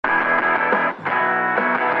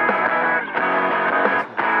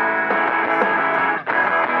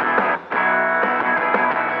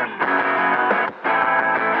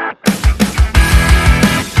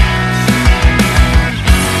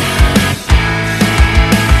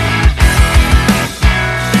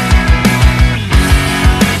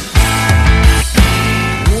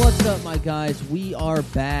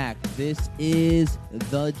This is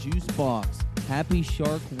the Juice Box. Happy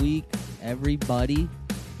Shark Week, everybody.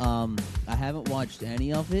 I haven't watched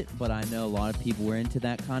any of it, but I know a lot of people were into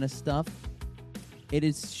that kind of stuff. It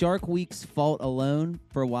is Shark Week's fault alone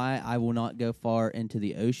for why I will not go far into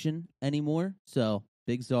the ocean anymore. So,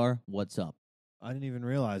 Big Czar, what's up? I didn't even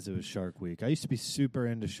realize it was Shark Week. I used to be super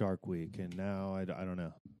into Shark Week, and now I don't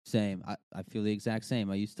know. Same. I feel the exact same.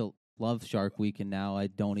 I used to love Shark Week, and now I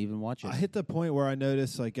don't even watch it. I hit the point where I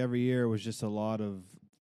noticed like every year was just a lot of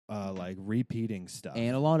like repeating stuff.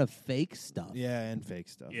 And a lot of fake stuff. Yeah, and fake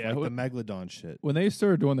stuff. Yeah, like the Megalodon shit. when they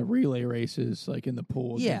started doing the relay races, like in the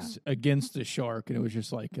pool, Yeah. against the shark, and it was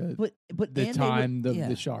just like But the and time they would,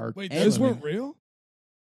 the shark. Wait, And those swimming. weren't real?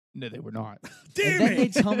 No, they were not. And Damn then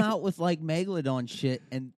it! they'd come out with like Megalodon shit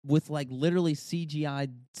and with like literally CGI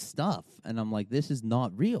stuff, and I'm like, this is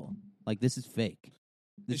not real. Like this is fake.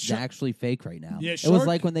 This is Shark- actually fake right now. Yeah, it was Shark-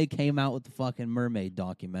 like when they came out with the fucking mermaid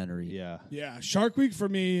documentary. Yeah. Yeah, Shark Week for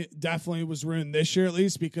me definitely was ruined this year at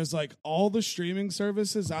least because like all the streaming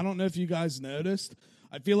services, I don't know if you guys noticed.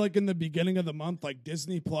 I feel like in the beginning of the month, like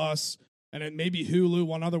Disney Plus and then maybe Hulu,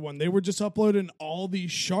 one other one, they were just uploading all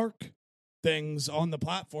these shark things on the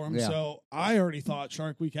platform. Yeah. So I already thought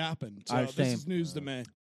Shark Week happened. So this Same. is news to me.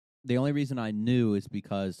 The only reason I knew is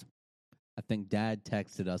because I think Dad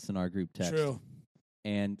texted us in our group text, True.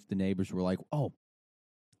 and the neighbors were like, "Oh,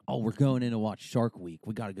 we're going in to watch Shark Week.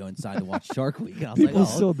 We got to go inside to watch Shark Week." And I was People like,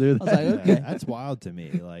 "Oh." still do I was that. like, okay. That's wild to me.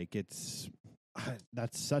 Like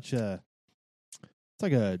that's such a it's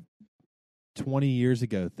like a 20 years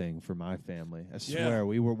ago thing for my family. I swear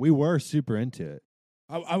we were super into it.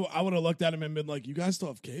 I would have looked at him and been like, you guys still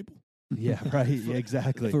have cable? Yeah, right. Yeah,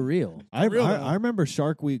 exactly. For real. I real, though. remember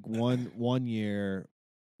Shark Week one year.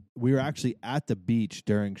 We were actually at the beach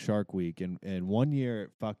during Shark Week, and one year it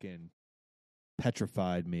fucking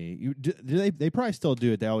petrified me. They probably still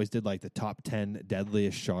do it. They always did like the top 10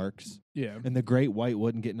 deadliest sharks, Yeah. and the great white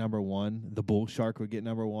wouldn't get number one. The bull shark would get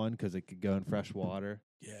number one because it could go in fresh water.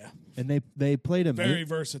 Yeah. And they played a Very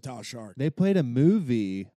versatile shark. they played a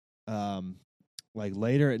movie like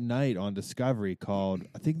later at night on Discovery called,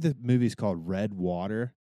 I think the movie's called Red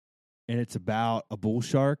Water, and it's about a bull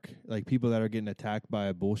shark, like people that are getting attacked by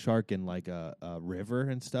a bull shark in like a river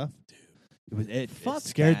and stuff. Dude, it Fuck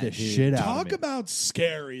scared that, the dude. shit out of Talk me. about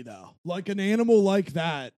scary though. Like an animal like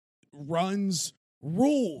that rules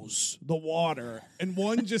the water, and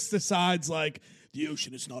one just decides like the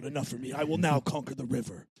ocean is not enough for me. I will now conquer the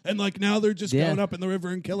river. And like now they're just Yeah. going up in the river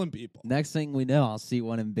and killing people. Next thing we know, I'll see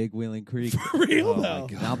one in Big Wheeling Creek, For real Oh, my though.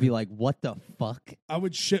 God. and I'll be like, "What the fuck?" I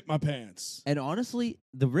would shit my pants. And honestly,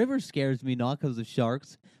 the river scares me not because of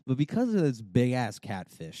sharks, but because of those big ass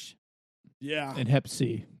catfish. Yeah. And Hep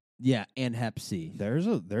C. Yeah, and Hep C. There's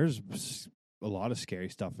a lot of scary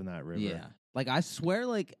stuff in that river. Yeah, like I swear,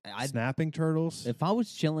 like Snapping turtles. if I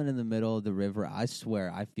was chilling in the middle of the river, I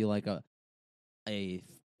swear I feel like a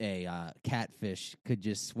catfish could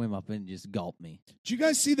just swim up and just gulp me. Did you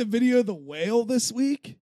guys see the video of the whale this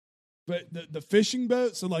week? But the fishing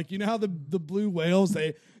boat, so like you know how the blue whales,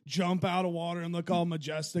 they jump out of water and look all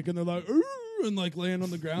majestic and they're like "Ooh," and like land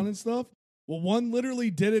on the ground and stuff. Well, one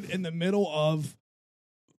literally did it in the middle of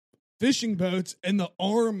fishing boats, and the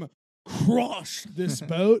arm crushed this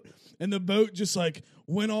boat, and the boat just like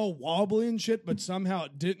went all wobbly and shit, but somehow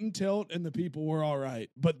it didn't tilt and the people were all right.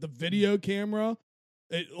 But the video camera,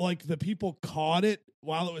 like the people caught it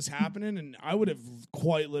while it was happening, and I would have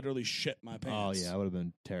quite literally shit my Oh pants. yeah, I would have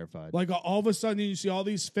been terrified. Like all of a sudden you see all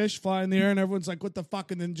these fish fly in the air and everyone's like, what the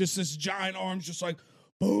fuck? And then just this giant arm's just like,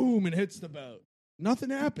 boom, and hits the boat. Nothing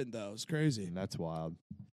happened though. It's crazy. And that's wild.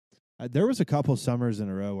 There was a couple summers in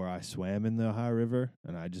a row where I swam in the Ohio River,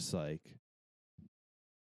 and I just like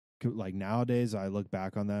nowadays I look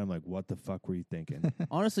back on that, I'm like, what the fuck were you thinking?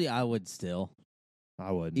 Honestly, I would still,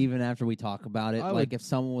 I wouldn't. even after we talk about it. I Like would- if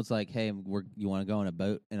someone was like, "Hey, you want to go on a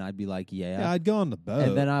boat?" and I'd be like, Yeah, I'd go on the boat.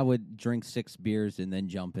 And then I would drink 6 beers and then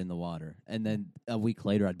jump in the water. And then a week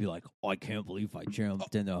later, I'd be like, "Oh, I can't believe I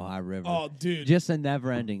jumped in the Ohio River." Oh, dude. Just a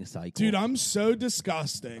never-ending cycle. Dude, I'm so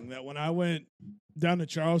disgusting that when I went down to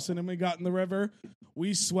Charleston and we got in the river,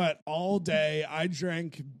 we sweat all day. I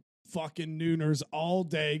drank fucking Nooners all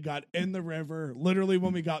day, got in the river. Literally,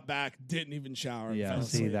 when we got back, didn't even shower. and yeah, fell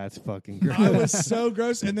see, asleep. that's fucking gross. I was so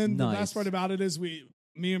gross. And then the Nice. best part about it is me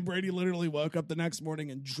and Brady literally woke up the next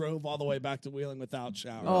morning and drove all the way back to Wheeling without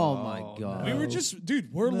showering. Oh my Oh, god. We were no. just,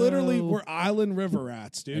 dude, we're No. literally, we're island river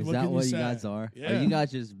rats, dude. Is what that can what you you say? guys are? Yeah. Are you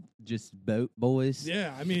guys just boat boys?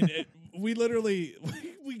 Yeah, I mean, we literally,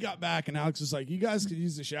 we got back and Alex was like, you guys could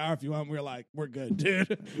use the shower if you want. We were like, we're good,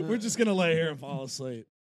 dude. We're just going to lay here and fall asleep.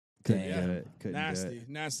 Couldn't Damn. do it. Couldn't do it.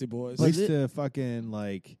 Nasty boys. I used to fucking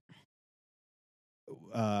like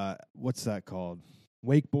what's that called?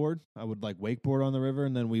 Wakeboard. I would like wakeboard on the river,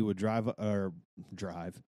 and then we would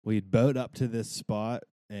drive. We'd boat up to this spot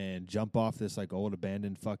and jump off this like old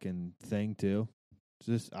abandoned fucking thing too.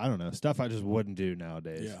 Just I don't know, stuff I just wouldn't do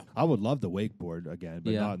nowadays. Yeah. I would love to wakeboard again,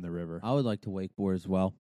 but Yeah. not in the river. I would like to wakeboard as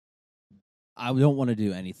well. I don't want to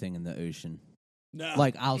do anything in the ocean. No.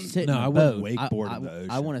 Like I'll sit No, in a I boat. wouldn't wakeboard in the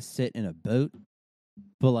ocean. I want to sit in a boat,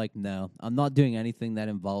 but like no, I'm not doing anything that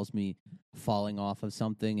involves me falling off of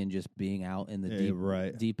something and just being out in the Yeah,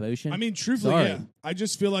 right. deep ocean. I mean, truthfully, Sorry. yeah. I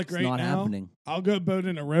just feel like it's right not now, happening. I'll go boat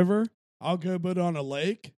in a river. I'll go boat on a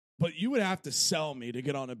lake. But you would have to sell me to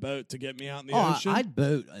get on a boat to get me out in the ocean. I'd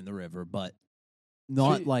boat in the river, but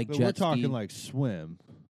not See, like but jet we're talking ski. like swim.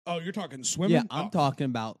 Oh, you're talking swimming? Yeah, I'm Oh, talking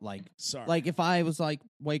about like Sorry. if I was like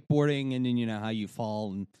wakeboarding and then you know how you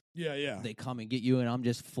fall and Yeah. they come and get you and I'm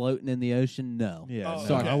just floating in the ocean. No, Yeah, Oh,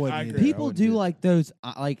 no, okay. I wouldn't I either. agree. people I wouldn't do like those.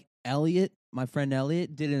 Like Elliot, my friend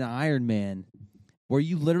Elliot, did an Ironman where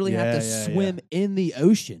you literally have to Yeah, swim in the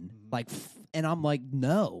ocean. Like, and I'm like,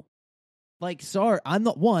 no. Like, sorry, I'm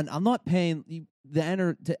not paying to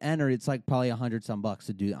enter. It's like probably $100 some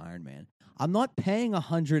to do the Ironman. I'm not paying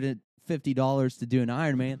 $150 to do an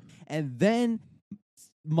Ironman, and then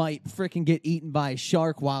might freaking get eaten by a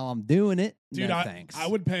shark while I'm doing it. Dude, no, thanks. I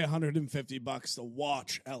would pay $150 to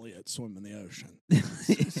watch Elliot swim in the ocean.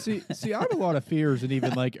 see, I have a lot of fears and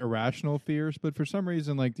even like irrational fears, but for some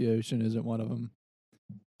reason, like the ocean isn't one of them.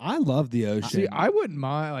 I love the ocean. See, I wouldn't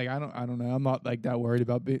mind. Like, I don't know. I'm not like that worried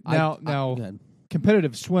about being Go now. ahead.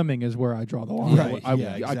 Competitive swimming is where I draw the line. Right, I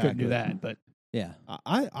yeah, couldn't exactly. do that, but Yeah.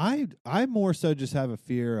 I more so just have a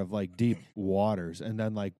fear of like deep waters and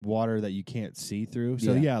then like water that you can't see through.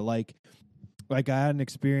 So Yeah. yeah, like I had an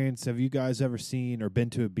experience. Have you guys ever seen or been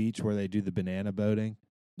to a beach where they do the banana boating?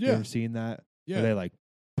 You Yeah. ever seen that? Where Yeah. they like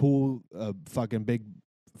pull a fucking big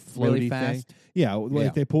floaty Really thing. fast. Yeah, like Yeah.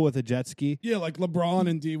 they pull with a jet ski. Yeah, like LeBron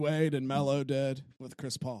and D Wade and Melo did with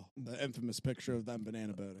Chris Paul. The infamous picture of them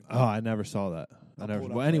banana boating. Oh, I never saw that. I'll pull it up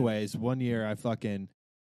Well, later. anyways, one year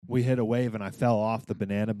we hit a wave and I fell off the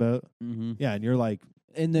banana boat. Mm-hmm. Yeah, and you're like,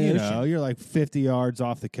 In the you ocean. know, you're like 50 yards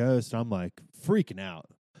off the coast. I'm like freaking out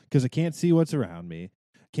because I can't see what's around me,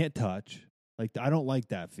 can't touch. Like I don't like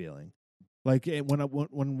that feeling. Like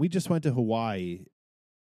when we just went to Hawaii,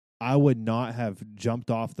 I would not have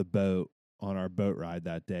jumped off the boat on our boat ride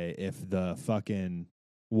that day if the fucking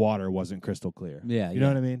water wasn't crystal clear. Yeah, you know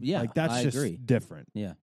what I mean? Yeah, like that's I just agree. different.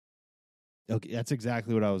 Yeah. Okay, that's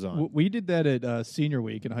exactly what I was on. we did that at senior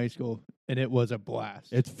week in high school, and it was a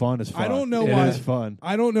blast. It's fun as fuck. I don't know It why. is fun.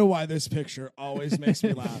 I don't know why this picture always makes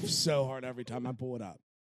me laugh so hard every time I pull it up.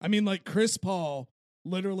 I mean, like Chris Paul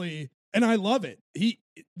literally, and I love it.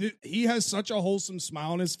 He has such a wholesome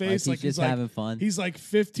smile on his face. Like he's just having fun. He's like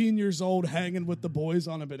 15 years old hanging with the boys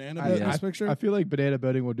on a banana boat in this picture. I feel like banana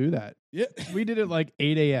boating will do that. Yeah. We did it like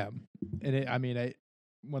 8 a.m. and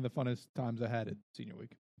one of the funnest times I had at senior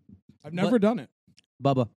week. I've never done it.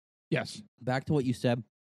 Bubba, Yes. back to what you said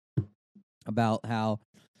about how,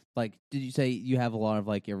 like, did you say you have a lot of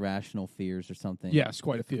like irrational fears or something? Yes,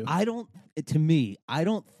 quite a few. I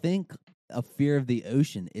don't think a fear of the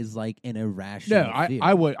ocean is like an irrational No, fear.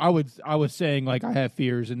 I was saying like I have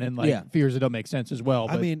fears and then like Yeah. fears that don't make sense as well.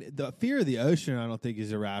 I But mean, the fear of the ocean, I don't think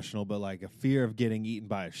is irrational, but like a fear of getting eaten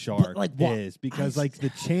by a shark like, what? is because like the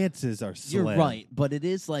chances are slim. You're right, but it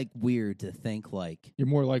is like weird to think like you're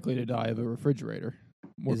more likely to die of a refrigerator.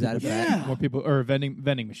 More Is that people a die- fact? More people or a vending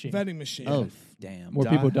machine. Vending machine. damn. More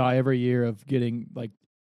Die. people die every year of getting like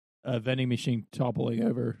a vending machine toppling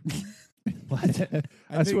over. I think-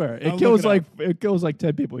 swear, I'll it look kills like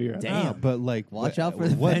 10 people a year. Damn. But like, Watch what- out for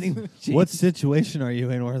the what- vending machine. What situation are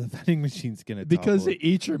you in where the vending machine's gonna Because topple? it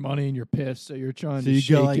eats your money and you're pissed, so you're trying so to you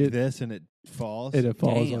shake go like it this and it falls. and it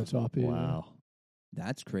falls Damn. on top of you. Wow.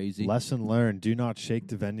 That's crazy. Lesson learned: do not shake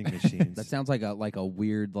the vending machines. That sounds like a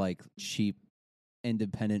weird like cheap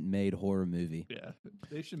independent made horror movie. Yeah,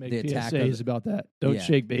 they should make The attack of PSAs the- about that. Don't Yeah.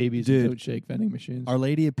 shake babies. Dude. And don't shake vending machines. Our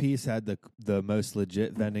Lady of Peace had the most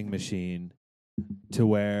legit vending machine to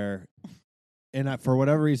where, and for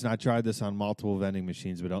whatever reason, I tried this on multiple vending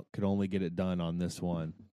machines, but could only get it done on this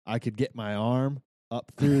one. I could get my arm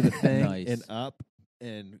up through the thing Nice. and up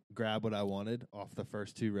and grab what I wanted off the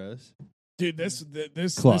first two rows. Dude, this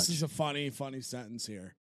Clutch. is a funny sentence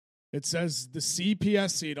here. It says the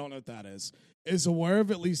CPSC, don't know what that is aware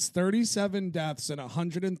of at least 37 deaths and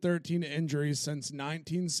 113 injuries since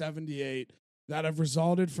 1978 that have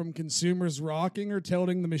resulted from consumers rocking or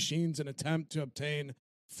tilting the machines in attempt to obtain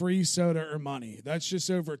free soda or money. That's just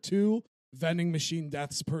over 2 vending machine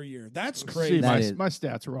deaths per year. That's See, crazy. That is- my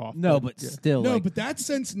stats are off. No, but yeah. still, No, like, but that's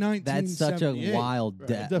since 1978. that's such a wild Right.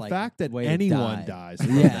 death. The like, fact that way to anyone die. dies.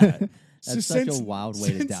 Yeah. That. That's such a wild way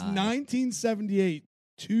to since die. 1978,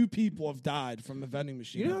 2 people have died from the vending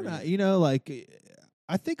machine. every year. Like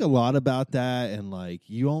I think a lot about that, and like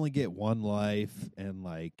you only get one life, and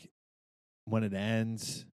like when it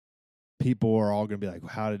ends, people are all gonna be like,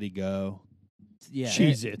 "How did he go?" Yeah.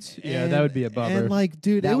 Cheez-Its. Yeah, that would be a bummer. And like,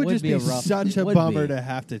 dude, That it would would just be be a rough- such it a would bummer be. to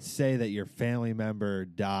have to say that your family member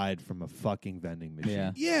died from a fucking vending machine.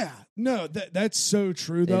 Yeah. Yeah, no, that's so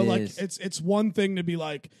true though. It Like is. it's one thing to be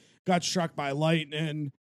like got struck by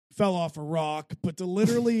lightning, fell off a rock, but to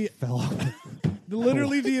literally Fell off.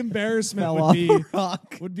 the embarrassment Fell would off be a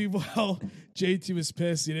rock. well, JT was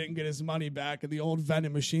pissed he didn't get his money back, and the old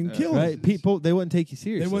vending machine killed Right? him. People, they wouldn't take you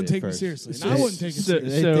seriously. They wouldn't at take me first. seriously, So- and I wouldn't take it so-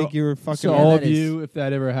 seriously. They think you were fucking. So Yeah, all that of is- you, if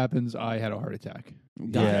that ever happens, I had a heart attack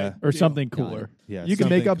Yeah. or Deal. something Got it. cooler. Yeah, You can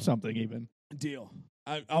make something- up something even. Deal.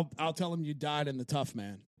 I'll tell him you died in the tough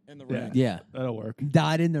man in the Yeah. ring. Yeah. That'll work.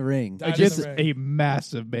 Died in the ring. Died in Just the ring. a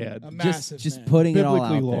massive man. A Just, massive just man. putting it all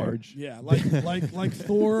Biblically out there. large. Yeah, like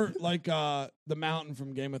Thor, like the mountain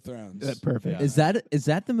from Game of Thrones. Perfect. Yeah. Is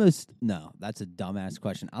that the most? No, that's a dumbass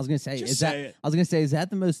question. I was gonna say, Just is say that? it. I was gonna say, is that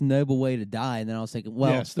the most noble way to die? And then I was thinking,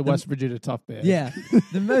 well, yes, the West Virginia tough man. yeah,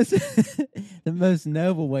 the most, the most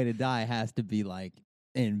noble way to die has to be like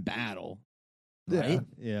in battle, right?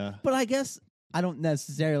 Yeah. But I guess I don't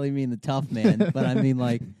necessarily mean the tough man, but I mean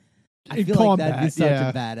like I In feel like that'd be combat, such yeah.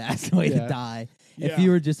 a badass way to Yeah. die. Yeah. If you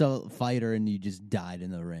were just a fighter and you just died in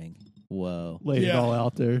the ring, whoa. Laid it Yeah. all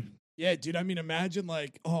out there. Yeah, dude. I mean, imagine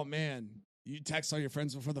like, oh man, you text all your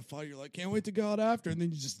friends before the fight. You're like, can't wait to go out after, and then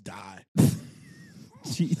you just die.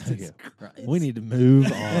 Jesus Yeah. Christ. We need to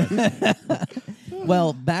move on.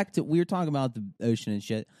 Well, back to we were talking about the ocean and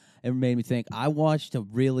shit. It made me think. I watched a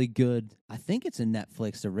really good. I think it's a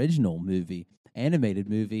Netflix original movie, animated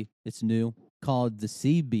movie. It's new, called The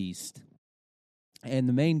Sea Beast. And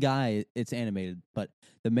the main guy, it's animated, but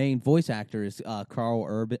the main voice actor is Carl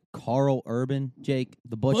Urban, Jake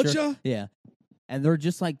the Butcher. Butcher? Yeah, and they're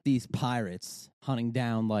just like these pirates hunting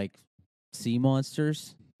down like sea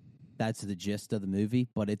monsters. That's the gist of the movie,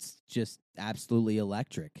 but it's just absolutely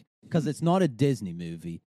electric because it's not a Disney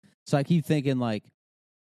movie. So I keep thinking like,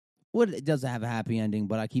 what it doesn't have a happy ending,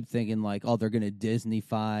 but I keep thinking like, oh, they're gonna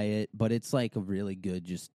Disneyfy it, but it's like a really good,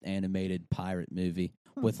 just animated pirate movie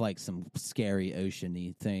with like some scary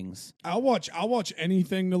oceany things. I'll watch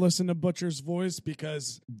anything to listen to Butcher's voice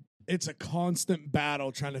because it's a constant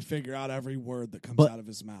battle trying to figure out every word that comes But- out of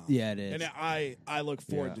his mouth. Yeah, it is. And I look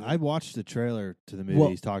forward to it. I watched the trailer to the movie Well,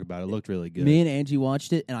 he's talking about. It looked really good. Me and Angie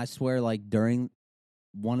watched it, and I swear, like during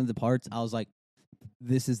one of the parts, I was like,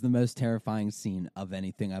 "This is the most terrifying scene of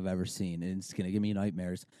anything I've ever seen, and it's gonna give me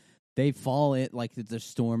nightmares." They fall in like it's a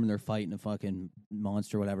storm, and they're fighting a fucking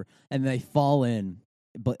monster, or whatever, and they fall in.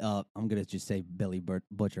 But I'm gonna just say Billy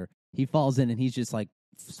Butcher. He falls in, and he's just like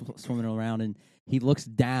swimming around, and he looks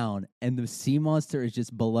down, and the sea monster is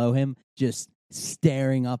just below him, just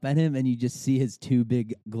staring up at him, and you just see his two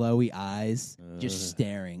big glowy eyes just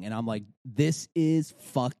staring. And I'm like, this is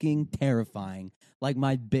fucking terrifying. Like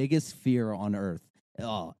my biggest fear on earth.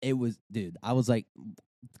 Oh, it was, dude. I was like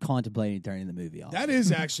contemplating turning the movie off. That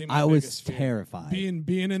is actually my I was biggest fear. terrified.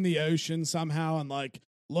 Being in the ocean somehow and like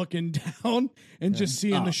looking down and just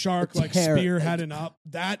seeing Oh, the shark like terror- spearheading up.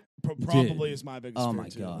 That probably is my biggest Oh fear my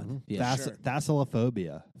too. god. Yeah. Sure.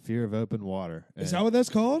 Thalassophobia, fear of open water. Is that what that's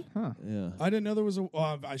called? Huh. Yeah. I didn't know there was a.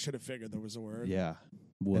 Oh, I should have figured there was a word. Yeah.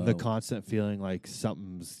 Whoa. And the constant feeling like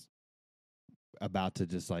something's about to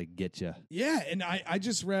just like get you. Yeah, and I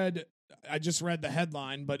just read the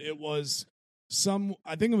headline, but it was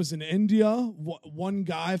I think it was in India. One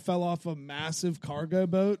guy fell off a massive cargo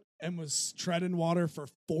boat and was treading water for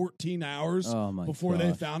 14 hours Oh my before they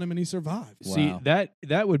gosh. found him, and he survived. Wow. See,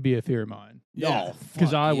 that would be a fear of mine. Yeah.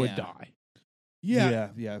 Because fuck I would yeah. die.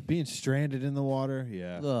 Yeah. Being stranded in the water.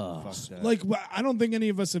 Yeah. Ugh. Fuck that. Like, I don't think any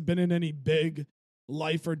of us have been in any big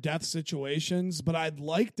life or death situations, but I'd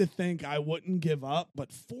like to think I wouldn't give up.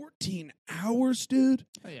 But 14 hours, dude.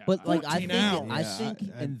 But like I 14 think, hours. I Yeah,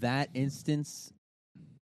 think I- in that instance,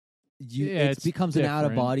 Yeah, it it's becomes an out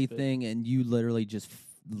of body different, but- thing, and you literally just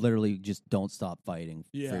don't stop fighting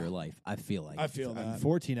Yeah. for your life. I feel like. I feel that.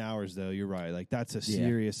 14 hours though, you're right. Like that's a Yeah.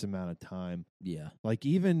 serious amount of time. Yeah. Like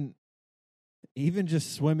even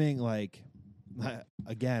just swimming, like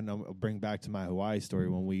again, I'll bring back to my Hawaii story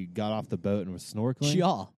when we got off the boat and was snorkeling.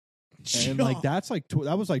 Chia. And like that's like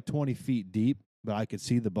that was like 20 feet deep, but I could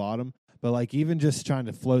see the bottom. But like even just trying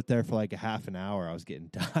to float there for like a half an hour, I was getting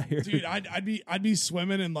tired. Dude, I'd be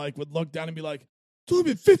swimming and like would look down and be like, It's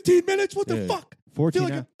only been 15 minutes. What the Dude, fuck? I 14 feel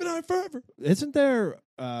like I've been on it forever. Isn't there,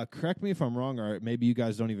 correct me if I'm wrong, or maybe you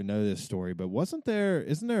guys don't even know this story, but isn't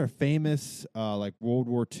there a famous, like World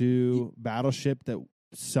War II battleship that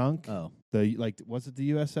sunk? Oh, Was it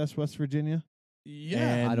the USS West Virginia? Yeah.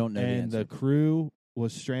 And, I don't know the And answer. the crew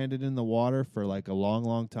was stranded in the water for like a long,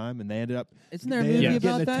 long time, and they ended up isn't there a they movie ended up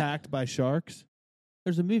about getting that? attacked by sharks.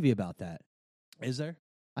 There's a movie about that. Is there?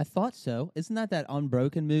 I thought so. Isn't that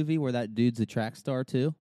Unbroken movie where that dude's a track star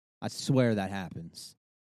too? I swear that happens.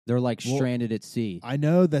 They're like Well, stranded at sea. I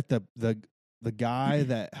know that the guy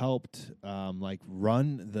that helped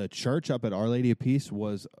run the church up at Our Lady of Peace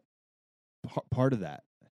was part of that.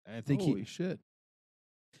 And I think Holy shit.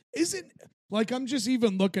 Isn't like I'm just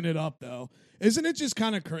even looking it up though. Isn't it just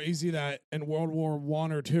kind of crazy that in World War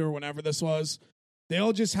I or II or whenever this was, they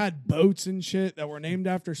all just had boats and shit that were named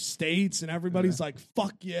after states, and everybody's like,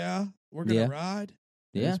 "Fuck yeah, we're gonna Yeah. ride.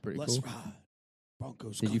 Yeah. That's pretty Let's cool. ride."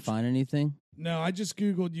 Broncos. Did you country. find anything? No, I just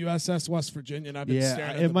googled USS West Virginia, and I've been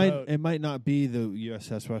staring at it the might boat. it might not be the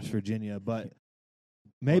USS West Virginia, but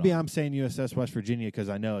maybe I'm saying USS West Virginia because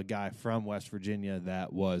I know a guy from West Virginia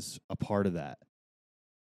that was a part of that.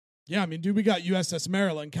 Yeah, I mean, dude, we got USS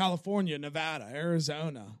Maryland, California, Nevada,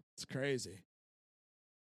 Arizona. It's crazy.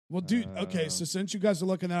 Well, dude, okay, so since you guys are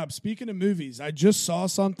looking that up, speaking of movies, I just saw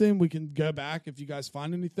something. We can go back if you guys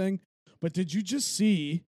find anything. But did you just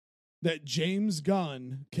see that James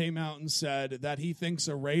Gunn came out and said that he thinks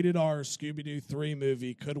a rated R Scooby-Doo 3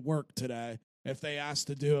 movie could work today if they asked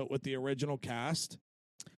to do it with the original cast?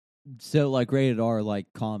 So like rated R, like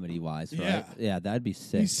comedy wise, right? Yeah. Yeah, that'd be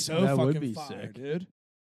sick. He's so That would fucking be fire, sick. dude.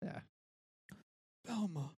 Yeah.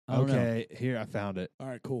 Velma. I don't know. Okay, here I found it. All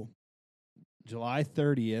right, cool. July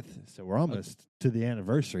 30th, so we're almost to the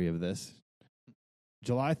anniversary of this.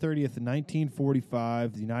 July 30th,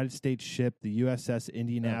 1945, the United States ship, the USS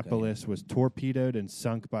Indianapolis, was torpedoed and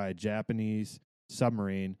sunk by a Japanese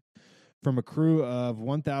submarine. From a crew of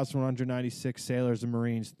 1,196 sailors and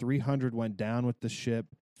Marines, 300 went down with the ship,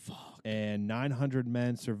 and 900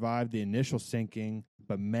 men survived the initial sinking,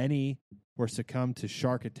 but many were succumbed to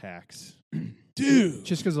shark attacks. Dude.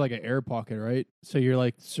 Just because of like an air pocket, right? So you're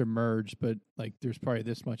like submerged, but like there's probably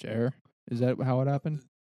this much air. Is that how it happened?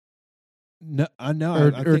 No, I know.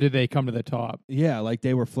 Or, I or think- did they come to the top? Yeah, like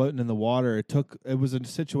they were floating in the water. It was a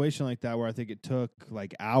situation like that where I think it took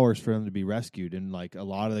like hours for them to be rescued, and like a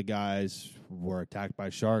lot of the guys were attacked by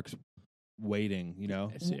sharks waiting, you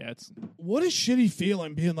know. Yeah, it's What a shitty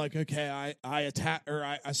feeling being like, okay, I attack or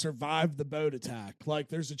I survived the boat attack. Like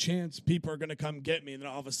there's a chance people are gonna come get me, and then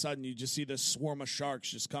all of a sudden you just see this swarm of sharks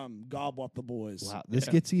just come gobble up the boys. Wow, this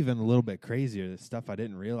Yeah. gets even a little bit crazier. The stuff I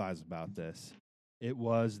didn't realize about this. It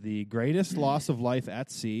was the greatest loss of life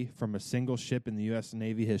at sea from a single ship in the U.S.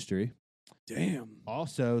 Navy history. Damn.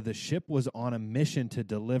 Also, the ship was on a mission to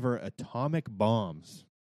deliver atomic bombs.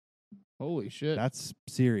 holy shit. That's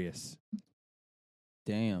serious.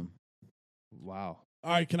 Damn. Wow.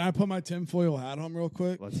 All right, can I put my tinfoil hat on real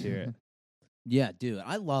quick? Let's hear it. Yeah, dude,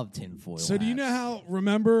 I love tinfoil. So do you know hats. how?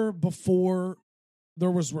 Remember before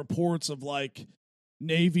there was reports of like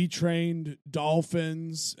Navy trained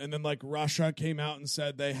dolphins, and then like Russia came out and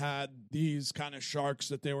said they had these kind of sharks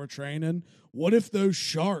that they were training. What if those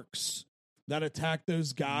sharks that attacked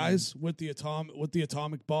those guys with the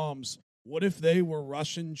atomic bombs? What if they were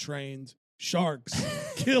Russian trained sharks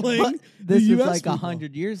killing But this the was US like people?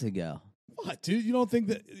 100 years ago. What, dude? You don't think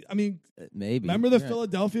that? I mean, Maybe. remember the You're right.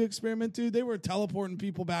 Philadelphia experiment, dude? They were teleporting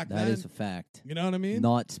people back That then. is a fact. You know what I mean?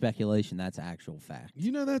 Not speculation. That's actual fact.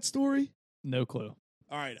 You know that story? no clue.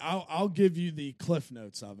 All right, I'll give you the cliff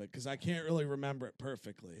notes of it because I can't really remember it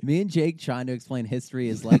perfectly. Me and Jake trying to explain history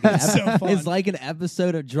is like an So fun. it's like an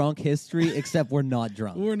episode of Drunk History, except we're not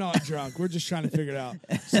drunk. We're not drunk. We're just trying to figure it out.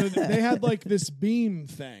 So they had like this beam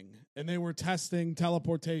thing, and they were testing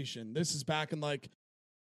teleportation. This is back in like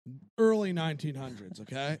early 1900s,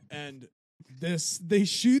 okay? And they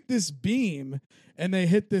shoot this beam, and they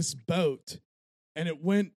hit this boat, and it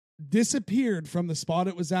disappeared from the spot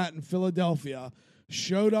it was at in Philadelphia.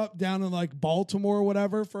 Showed up down in like Baltimore or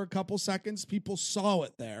whatever for a couple seconds. People saw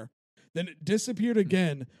it there. Then it disappeared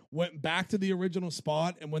again, went back to the original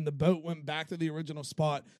spot. And when the boat went back to the original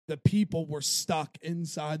spot, the people were stuck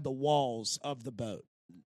inside the walls of the boat.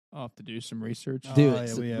 I'll have to do some research. Dude,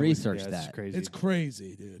 Oh, research it's that. crazy. It's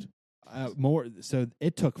crazy, dude. So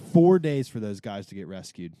it took 4 days for those guys to get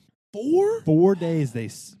rescued. 4? 4 days they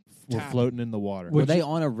were Tapping. floating in the water. Were they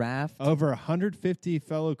on a raft? Over 150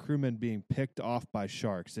 fellow crewmen being picked off by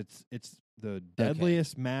sharks. It's the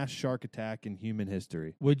deadliest mass shark attack in human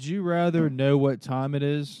history. Would you rather know what time it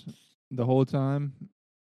is the whole time,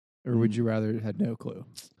 or would you rather had no clue?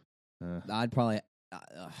 I'd probably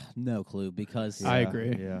No clue because I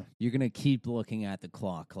agree. Yeah. you're gonna keep looking at the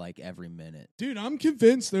clock like every minute. Dude, I'm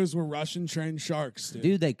convinced those were Russian trained sharks, dude.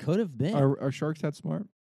 Dude, they could have been. Are sharks that smart?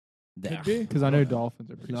 Could be. Because I know dolphins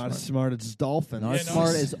are pretty Not smart. as smart as dolphins. Not Yeah, as no, smart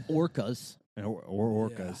it's- as orcas. Or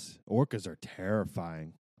orcas. Orcas are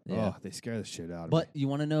terrifying. Yeah. Oh, they scare the shit out of But me. you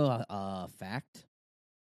want to know a fact?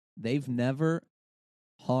 There's never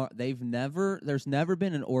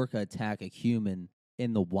been an orca attack a human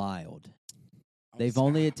in the wild. They've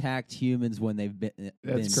only attacked humans when they've been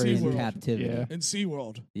That's in crazy. captivity. Yeah. in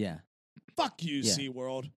SeaWorld. Yeah. Fuck you, Yeah.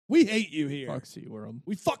 SeaWorld. We hate you here. Fuck SeaWorld.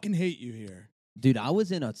 We fucking hate you here. Dude, I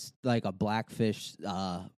was in a blackfish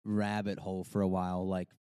rabbit hole for a while, like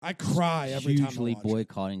I cry every time I hugely watch it.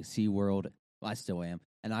 boycotting SeaWorld. I still am.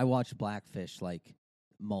 And I watched blackfish like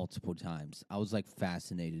multiple times. I was like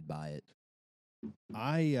fascinated by it.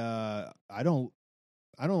 I don't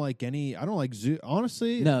like zoo.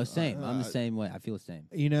 Honestly, No, same. I'm the same way. I feel the same.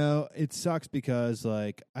 You know, it sucks because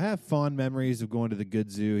like I have fond memories of going to the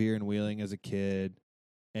good zoo here in Wheeling as a kid,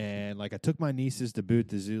 and like I took my nieces to boot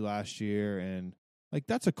the zoo last year, and like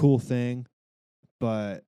that's a cool thing,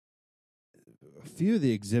 but a few of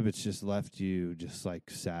the exhibits just left you just like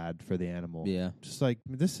sad for the animal. Yeah. Just like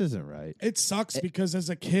this isn't right. It sucks because as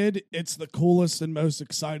a kid, it's the coolest and most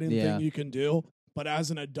exciting Yeah. thing you can do. But as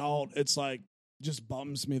an adult, it's like just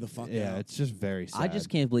bums me the fuck Yeah, out. it's just very sad. I just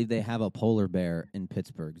can't believe they have a polar bear in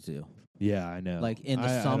Pittsburgh Zoo. Yeah, I know. Like in the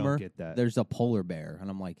I summer, don't get that. there's a polar bear, and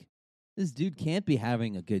I'm like, this dude can't be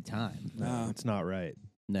having a good time. Nah. It's not right.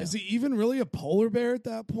 No, Is he even really a polar bear at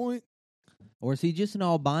that point? or is he just an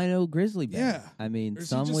albino grizzly bear? Yeah. I mean, Or is he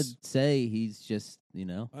some would just- say he's just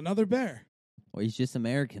Another bear. or he's just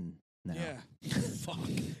American now. Yeah. Fuck.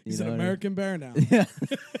 He's know an what I mean? American bear now. Yeah.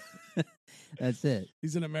 That's it.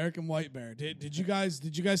 He's an American white bear. Did you guys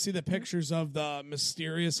see the pictures of the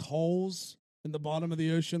mysterious holes in the bottom of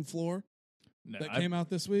the ocean floor No, that came out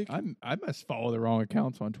this week? I must follow the wrong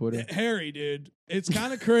accounts on Twitter. Harry, dude, it's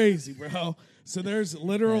kind of crazy, bro. So there's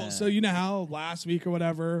literal. Yeah. So you know how last week or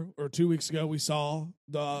whatever, or 2 weeks ago, we saw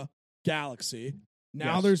the galaxy.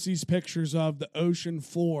 Now Yes. there's these pictures of the ocean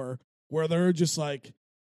floor where they're just like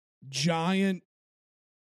giant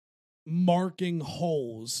marking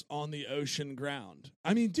holes on the ocean ground.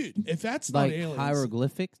 I mean, dude, if that's Like not aliens,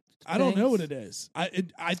 hieroglyphic. I don't know what things? it is.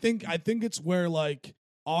 I think it's where like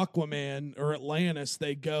Aquaman or Atlantis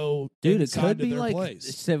they go. Dude, it inside could to be their like place.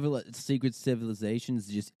 secret civilizations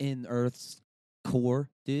just in Earth's core,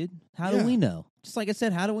 dude. How Yeah. do we know? Just like I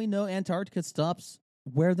said, how do we know Antarctica stops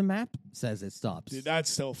where the map says it stops? Dude, that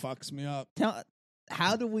still fucks me up.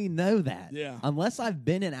 How do we know that? Yeah. Unless I've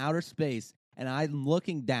been in outer space and I'm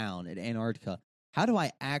looking down at Antarctica, how do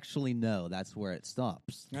I actually know that's where it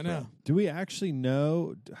stops? I know. Do we actually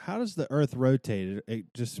know how does the Earth rotate?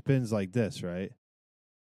 It just spins like this, right?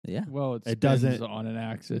 Yeah. Well, it It spins doesn't- on an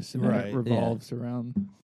axis and then Right, it yeah. revolves around.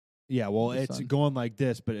 Yeah, well, The it's sun. going like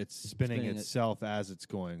this, but it's spinning Spinning it. itself as it's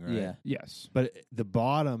going, right? Yeah. Yes. But the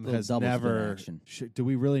bottom Little has double spin never. action. Do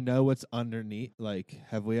we really know what's underneath? Like,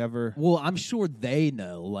 have we ever? Well, I'm sure they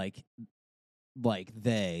know, like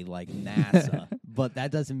NASA, but that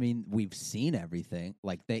doesn't mean we've seen everything.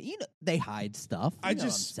 Like they hide stuff. I You know what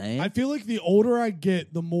just I'm saying. I feel like the older I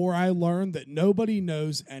get, the more I learn that nobody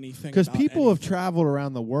knows anything. Because about people have anything. traveled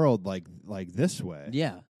around the world like this way.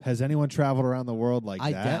 yeah, Has anyone traveled around the world like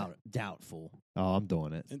I that? doubtful. Oh, I'm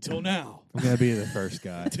doing it. until now. I'm gonna be the first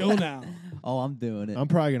guy. Until now. Oh, I'm doing it. I'm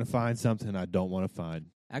probably gonna find something I don't want to find.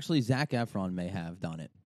 Actually, Zac Efron may have done it.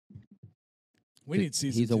 We need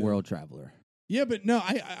season. He's a 2. world traveler. Yeah, but no,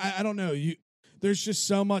 I don't know. There's just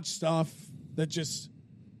so much stuff that just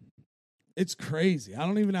it's crazy. I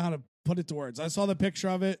don't even know how to put it to words. I saw the picture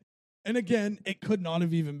of it, and again, it could not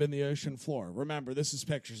have even been the ocean floor. Remember, this is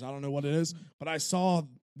pictures. I don't know what it is, but I saw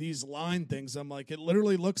these line things. I'm like, it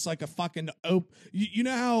literally looks like a fucking You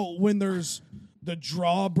know how when there's the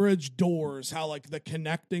drawbridge doors, how like the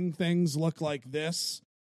connecting things look like this,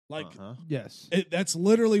 like Uh-huh. Yes. that's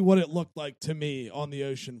literally what it looked like to me on the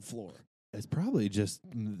ocean floor. It's probably just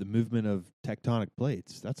the movement of tectonic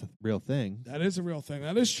plates. That's a real thing. That is a real thing.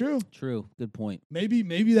 That is true. True. Good point. Maybe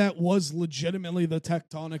that was legitimately the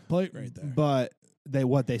tectonic plate right there. But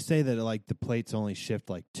they say that like the plates only shift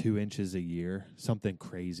like 2 inches a year, something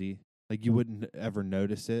crazy. Like you wouldn't ever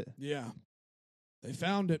notice it. Yeah. They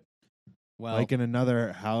found it. Well, Like in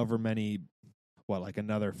another however many, like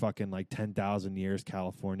another fucking like 10,000 years,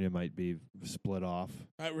 California might be split off.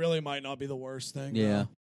 That really might not be the worst thing. Yeah. though.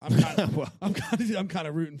 I'm kind of Well, I'm kind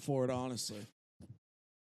of rooting for it, honestly.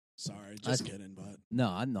 Sorry, just kidding, but no,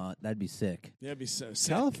 I'm not. That'd be sick. yeah, it'd be so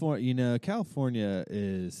sick. California, California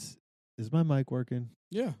is my mic working?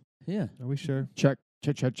 Yeah. Yeah. Are we sure? Check.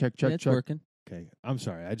 Yeah, it's working. Okay. I'm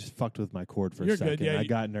sorry. I just fucked with my cord for You're a second. good, yeah, I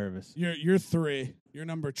got nervous. You're 3. You're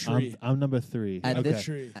number tree. I'm number 3. At okay. this-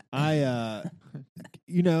 Tree. I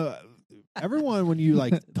you know, everyone when you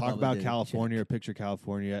like talk Bubba about did, California or picture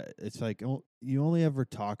California, it's like you only ever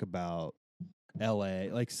talk about LA,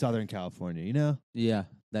 like Southern California, you know? Yeah,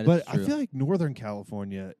 that is But true. I feel like Northern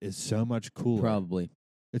California is so much cooler. Probably.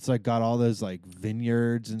 It's like got all those like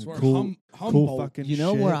vineyards and It's where cool Humboldt. fucking You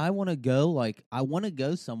know shit. where I want to go? Like, I want to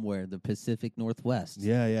go somewhere, the Pacific Northwest.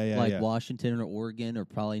 Yeah, like yeah. Washington or Oregon or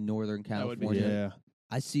probably Northern That would be California. Yeah.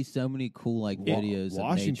 I see so many cool like videos of nature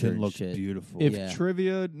Washington and looks shit. beautiful. If Yeah.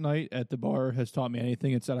 trivia night at the bar has taught me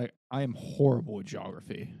anything, it's that I am horrible at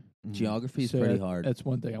geography. Mhm. Geography is So pretty that- hard. That's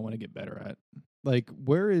one thing I want to get better at. Like,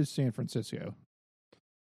 where is San Francisco?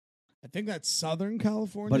 I think that's Southern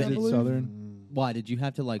California. But I is it believe. Southern? Why did you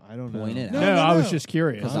have to like I don't point know. it No, out? No, I was no. just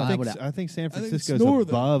curious. 'Cause I I think would- I think San I think it's Francisco's northern.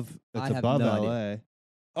 above. I It's have above no LA.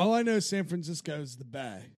 All I know is San Francisco is the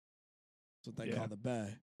Bay. That's what they Yeah. call the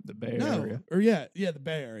Bay. The Bay No, Area. or yeah, the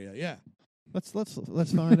Bay Area. Yeah, Let's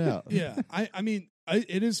find out. yeah. I mean,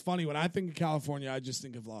 it is funny when I think of California, I just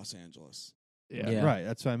think of Los Angeles. Yeah. Yeah. Right,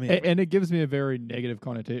 that's what I mean. And it gives me a very negative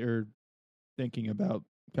connotation or thinking about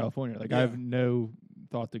California. Like, I Yeah. have no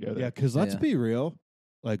thought to go Yeah, there. because let's Yeah. be real.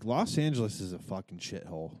 Like Los Angeles is a fucking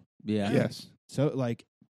shithole. Yeah. Yes. So like,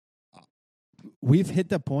 we've hit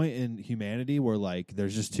the point in humanity where like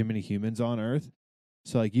there's just too many humans on Earth.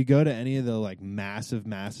 So like you go to any of the like massive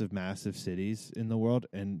cities in the world,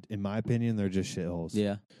 and in my opinion, they're just shitholes.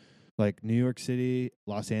 Yeah. Like New York City,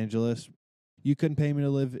 Los Angeles. You couldn't pay me to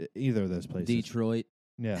live either of those places. Detroit.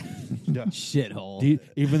 Yeah. Yeah. Shithole.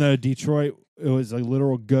 Even though Detroit, it was a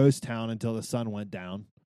literal ghost town until the sun went down.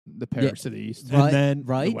 The Paris to the east. And then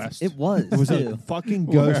right? West. It was. It was too. a fucking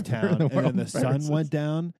Wherever ghost in town, the and then world the sun Paris went is.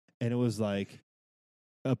 down, and it was like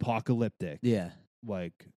apocalyptic. Yeah.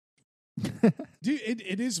 Like, Dude,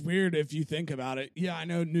 it is weird if you think about it. Yeah, I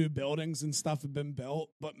know new buildings and stuff have been built,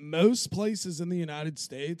 but most places in the United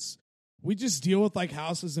States, we just deal with like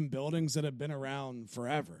houses and buildings that have been around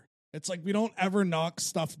forever. It's like we don't ever knock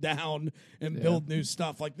stuff down and Yeah. build new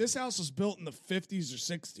stuff. Like this house was built in the 50s or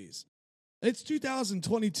 60s. It's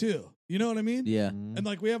 2022. You know what I mean? Yeah. And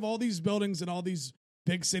like we have all these buildings in all these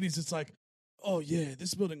big cities. It's like, oh yeah,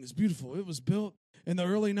 this building is beautiful. It was built in the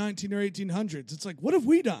early 19 or 1800s. It's like, what have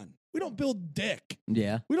we done? We don't build dick.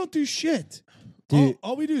 Yeah. We don't do shit. Dude.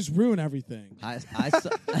 All we do is ruin everything. I saw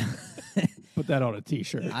Put that on a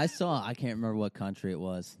T-shirt. I can't remember what country it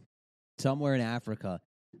was. Somewhere in Africa.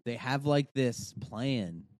 They have like this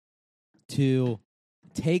plan to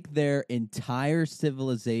take their entire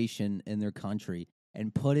civilization in their country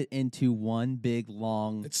and put it into one big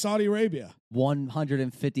long It's Saudi Arabia.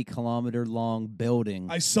 150-kilometer long building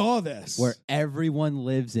I saw this. where everyone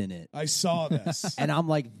lives in it. I saw this. And I'm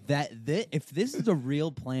like, if this is a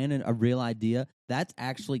real plan and a real idea, that's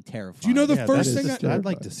actually terrifying. Do you know the yeah, first that thing? is- that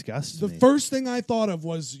like disgusts The me. first thing I thought of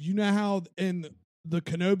was, you know how in the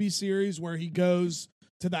Kenobi series where he goes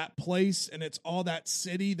to that place and it's all that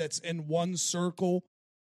city that's in one circle,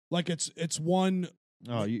 like it's one,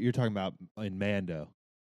 Oh, you're talking about in Mando.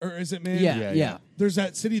 or is it man? Yeah, Yeah, yeah. yeah. There's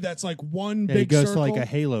that city that's like one Yeah, he big goes circle. to like a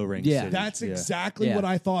Halo ring. Yeah. city. That's Yeah. exactly Yeah. what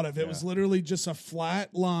I thought of. It Yeah. was literally just a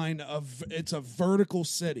flat line of, it's a vertical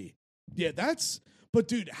city. Yeah, but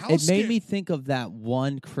dude, how It scary made me think of that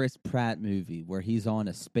one Chris Pratt movie where he's on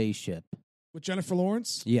a spaceship. with Jennifer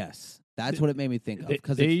Lawrence? Yes, that's what it made me think of.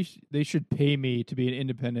 Because They should pay me to be an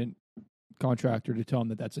independent contractor to tell them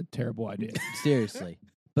that that's a terrible idea. seriously,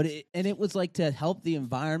 but it was like to help the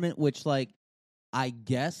environment, which like I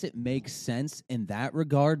guess it makes sense in that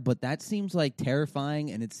regard. But that seems like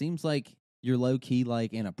terrifying, and it seems like you're low key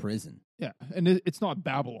like in a prison. Yeah, and it's not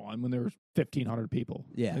Babylon when there was 1,500 people.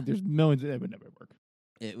 Yeah. Like, there's millions. That would never work.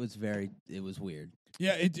 It was weird.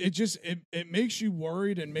 Yeah, it makes you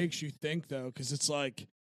worried and makes you think though, because it's like,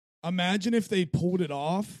 imagine if they pulled it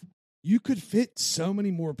off. You could fit so many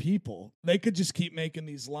more people. They could just keep making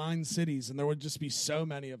these line cities, and there would just be so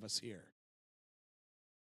many of us here.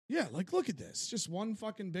 Yeah, like look at this, just one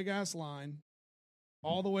fucking big ass line,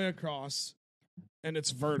 all the way across, and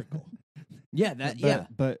it's vertical. Yeah,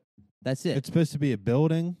 But that's it. it's supposed to be a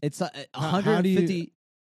building. It's How do 150.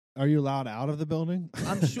 Are you allowed out of the building?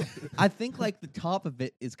 I'm sure. I think like the top of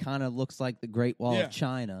it is kind of looks like the Great Wall Yeah. of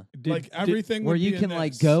China, Like everything where would you be can in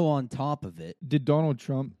like this. go on top of it. Did Donald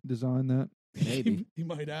Trump design that? Maybe he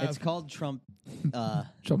might have. it's called Trump.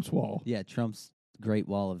 Trump's wall. Yeah, Trump's Great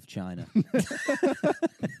Wall of China.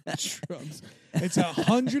 Trump's. It's a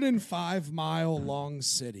 105-mile long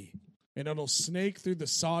city, and it'll snake through the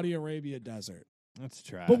Saudi Arabia desert. That's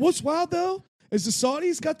trash. But what's wild though As the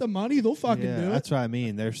Saudis got the money, they'll fucking do it. That's what I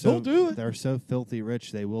mean. They're so They'll do it. They're so filthy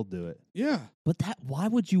rich, they will do it. Yeah. But why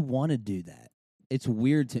would you want to do that? It's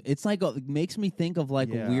weird to. It's like it makes me think of like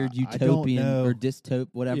Yeah, a weird I don't utopian know. or dystop,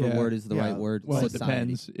 whatever Yeah. word is the right word. Well, it society.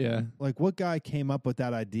 depends. Yeah. Like, what guy came up with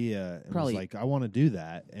that idea and Probably- was like, I want to do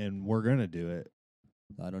that, and we're going to do it.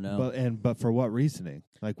 I don't know. But for what reasoning?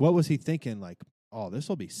 Like, what was he thinking? Like, oh, this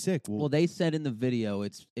will be sick. Well, they said in the video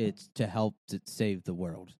it's to help to save the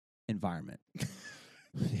world environment,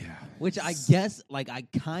 yeah. which I guess like I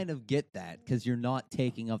kind of get that because you're not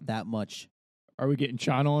taking up that much. Are we getting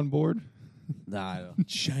China on board? I don't.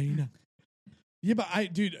 China. Yeah, but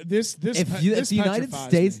this If pe- the this United petrifies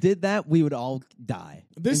States me. did that, we would all die.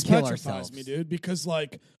 This and kill petrifies ourselves. me, dude, because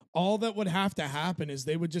like all that would have to happen is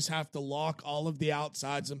they would just have to lock all of the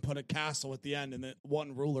outsides and put a castle at the end, and then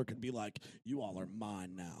one ruler could be like, "You all are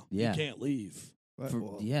mine now. Yeah. You can't leave."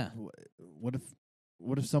 Yeah. What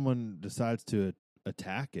if someone decides to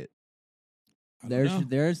attack it? I don't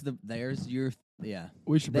know. There's your yeah.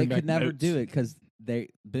 We should. They Bring could back never notes. do it because they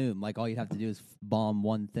boom like all you'd have to do is bomb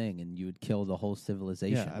one thing and you would kill the whole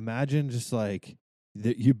civilization. Yeah, imagine just like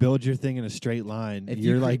you build your thing in a straight line. If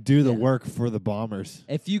You're you like cre- do the yeah. work for the bombers.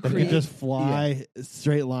 If you They could create just fly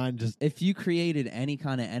straight line. Just if you created any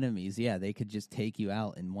kind of enemies, yeah, they could just take you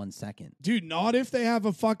out in 1 second. Dude, not if they have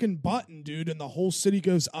a fucking button, dude, and the whole city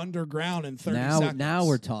goes underground in 30 seconds. Now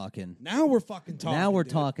we're talking. Now we're fucking talking. Now we're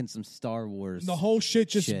dude. talking some Star Wars. The whole shit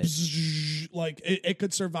just Shit. bzzz, like it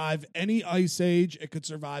could survive any ice age. It could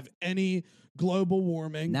survive any global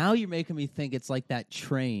warming. Now you're making me think it's like that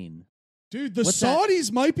train. Dude, the What's that? Saudis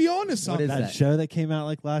might be onto something. is that that? show that came out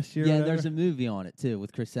like last year. Yeah, or whatever? there's a movie on it too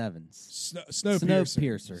with Chris Evans.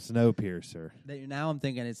 Snowpiercer. Snowpiercer. Now I'm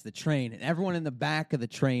thinking it's the train, and everyone in the back of the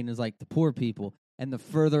train is like the poor people, and the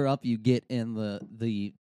further up you get in the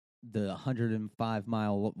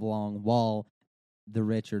 105-mile long wall, the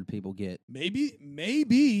richer people get.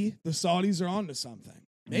 Maybe the Saudis are onto something.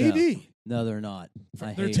 Maybe No, they're not.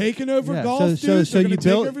 I they're hate taking over Yeah, golf. so dude. so They're so gonna you take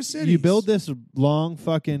build over cities. you build this long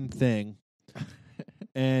fucking thing,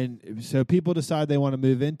 and so people decide they want to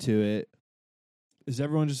move into it. Is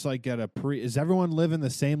everyone just like is everyone living the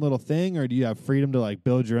same little thing, or do you have freedom to like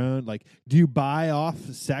build your own? Like, do you buy off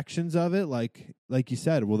sections of it? Like you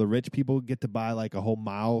said, will the rich people get to buy like a whole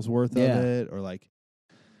mile's worth Yeah. of it, or like?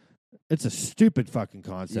 It's a stupid fucking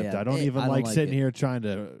concept. Yeah, I don't even I don't like like sitting it. here trying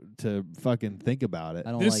to fucking think about it.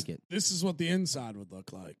 I don't this, like it. This is what the inside would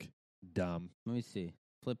look like. Dumb. Let me see.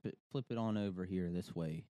 Flip it on over here this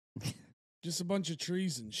way. Just a bunch of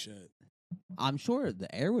trees and shit. I'm sure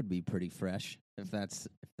the air would be pretty fresh if that's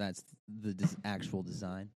the actual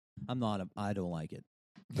design. I don't like it.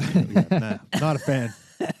 Nah, not a fan.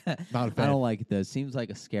 Not a fan. I don't like it though. It seems like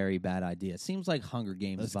a scary bad idea. It seems like Hunger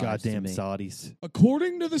Games Those vibes goddamn to me. Saudis.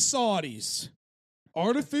 According to the Saudis,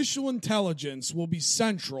 artificial intelligence will be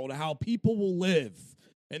central to how people will live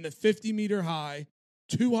in the 50-meter high,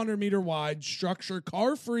 200-meter wide structure,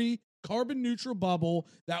 car-free, carbon-neutral bubble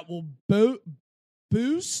that will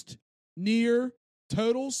boost near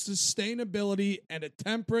total sustainability and a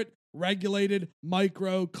temperate, regulated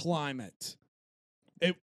microclimate.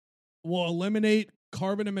 It will eliminate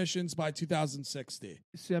carbon emissions by 2060.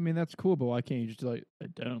 See, I mean that's cool, but why can't you just do like a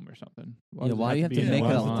dome or something? Yeah, does it why do you have be to in make Why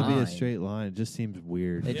it does a it to be a line? straight line? It just seems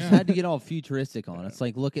weird. They Yeah. just had to get all futuristic on it. It's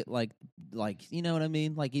like look at like you know what I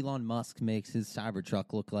mean? Like Elon Musk makes his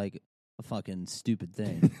Cybertruck look like a fucking stupid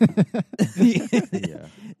thing. Yeah.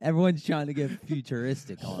 Everyone's trying to get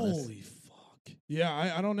futuristic on us. Holy fuck. Yeah,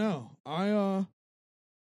 I don't know. I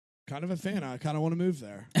kind of a fan. I kind of want to move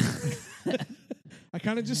there. I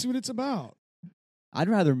kind of just see what it's about. I'd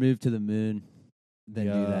rather move to the moon than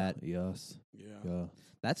do that. Yes. Yeah. Yeah.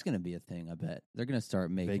 That's going to be a thing, I bet. They're going to start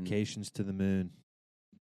making Vacations to the moon.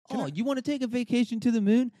 Oh, you want to take a vacation to the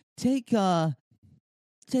moon? Take Elon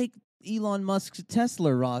Musk's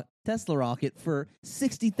Tesla rocket for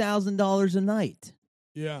 $60,000 a night.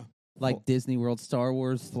 Yeah. Like Disney World Star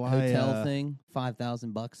Wars Fly, hotel thing,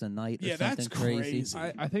 $5,000 a night or Yeah, something that's crazy.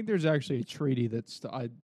 crazy. I think there's actually a treaty that's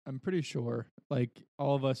I'm pretty sure like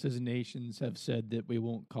all of us as nations have said that we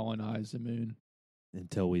won't colonize the moon.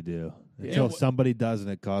 Until we do. Yeah. Until Wh- somebody does and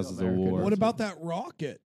it causes a America war. does. What about that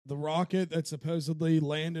rocket? The rocket that supposedly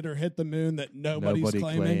landed or hit the moon that nobody's Nobody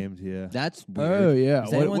claiming? claimed, yeah. That's weird. Oh yeah,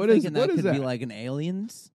 Is anyone what is thinking what that is could that? be like an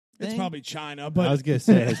aliens thing? It's probably China, I but was going to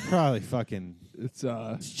say, it's probably fucking It's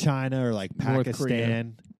it's China or like North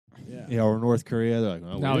Pakistan. yeah. Or North Korea. They're like,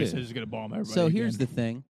 oh, now we he did. says he's gonna bomb everybody. So here's again. the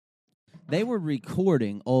thing. They were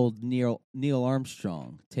recording old Neil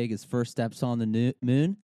Armstrong take his first steps on the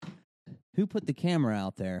moon. Who put the camera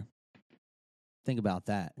out there? Think about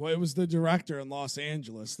that. Well, it was the director in Los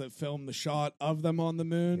Angeles that filmed the shot of them on the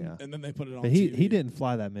moon, Yeah. and then they put it on But TV. he didn't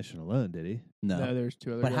fly that mission alone, did he? No. there's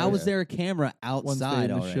two other But guys. how was there a camera outside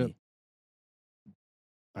in the already? ship.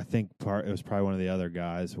 I think it was probably one of the other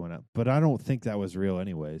guys went up, but I don't think that was real,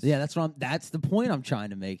 anyways. Yeah, that's the point I'm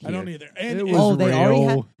trying to make here. I don't either. And It it- was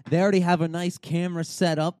they already have a nice camera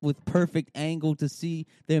set up with perfect angle to see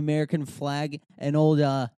the American flag and old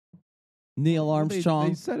Neil Armstrong.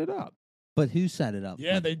 They set it up. But who set it up?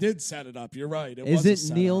 yeah, they did set it up. You're right. It was a Isn't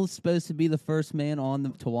setup. Neil supposed to be the first man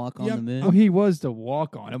to walk on Yeah, the moon? Well, he was to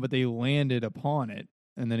walk on it, but they landed upon it,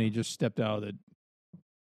 and then he just stepped out of the.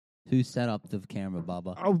 Who set up the camera,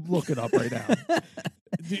 Bubba? I'll look it up right now.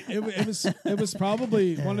 Dude, it was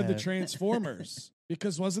probably one of the Transformers,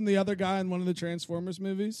 because wasn't the other guy in one of the Transformers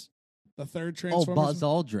movies? The third Oh, Transformers. Buzz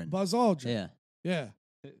Aldrin. Buzz Aldrin. Yeah.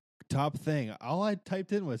 Yeah. Top thing. All I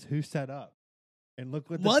typed in was who set up, and look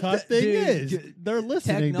what the What top the- thing dude, is. g- They're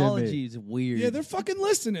listening to Technology me. is weird. Yeah, they're fucking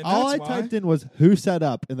listening. All I That's why. typed in was who set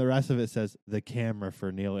up, and the rest of it says the camera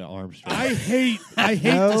for Neil Armstrong. I hate this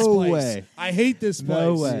No place. way. I hate this place.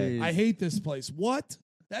 No way. I hate this place. What?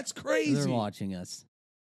 That's They're crazy. watching us.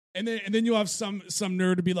 And then you have some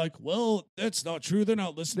nerd to be like, well, that's not true. They're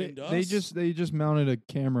not listening to us. They just mounted a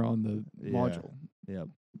camera on the Yeah. module Yep.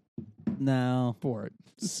 No. for it.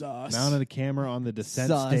 sus. Mounted a camera on the descent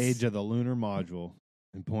Sus. stage of the lunar module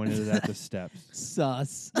and pointed it at the steps.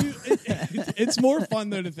 Sus. Dude, it's more fun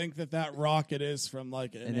though to think that rocket is from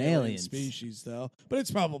like an alien aliens. species though, but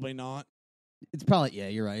it's probably not. It's probably, yeah,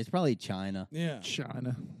 you're right. It's probably China. Yeah,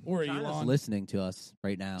 China. or China's Elon. listening to us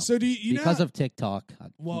right now. So do you because know? of TikTok.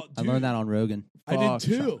 Well, I learned that on Rogan. I did Fuck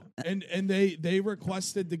too, and they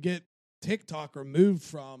requested to get TikTok removed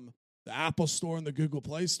from the Apple Store and the Google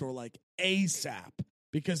Play Store like ASAP,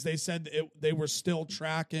 because they said they were still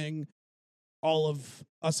tracking all of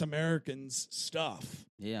us Americans' stuff.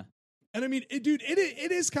 Yeah. And I mean,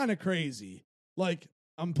 it is kind of crazy. Like,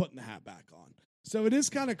 I'm putting the hat back on. So it is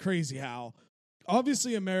kind of crazy how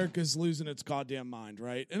obviously America's losing its goddamn mind,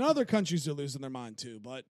 right? And other countries are losing their mind too.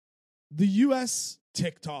 But the U.S.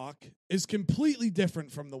 TikTok is completely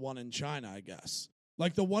different from the one in China, I guess.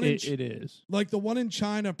 Like the one It is. like the one in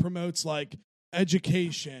China promotes like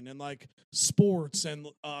education and like sports and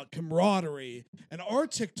camaraderie, and our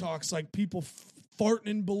TikTok's like people farting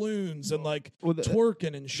in balloons and like Well,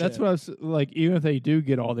 twerking and shit. that's what I was like. Even if they do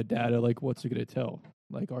get all the data, like, what's it going to tell?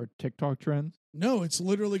 Like our TikTok trends? No, it's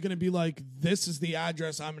literally going to be like, this is the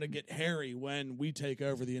address I'm going to get Harry when we take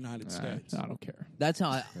over the United States. I don't care. That's how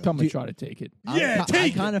I. Come and Dude, try to take it. Yeah, I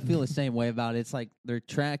take kind of feel the same way about it. It's like they're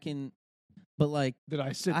tracking, but like, Did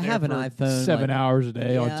I sit I there have an for iPhone, 7 like- hours a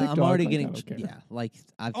day on yeah, TikTok? I'm already Like, I getting. don't care. Yeah, like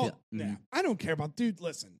I Oh, feel. yeah. I don't care about, dude,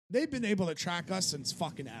 listen, they've been able to track us since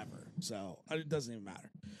fucking ever. So it doesn't even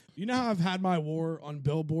matter. You know how I've had my war on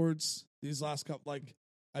billboards these last couple, like,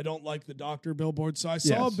 I don't like the doctor billboard. So I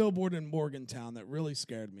saw Yes. a billboard in Morgantown that really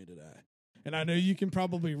scared me today. And I know you can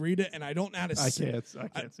probably read it, and I don't know how to I say can't. I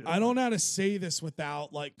can't see I don't know how to say this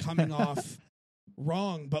without like coming off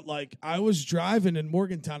wrong, but like I was driving in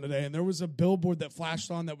Morgantown today, and there was a billboard that flashed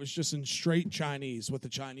on that was just in straight Chinese with a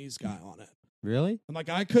Chinese guy on it. Really? And like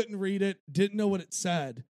I couldn't read it, didn't know what it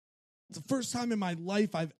said. It's the first time in my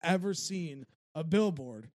life I've ever seen a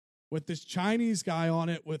billboard with this Chinese guy on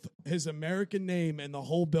it with his American name, and the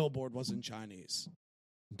whole billboard was in Chinese.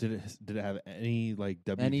 Did it have any like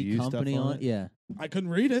WVU Any company stuff on on it? Yeah. I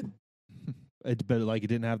couldn't read it. But like it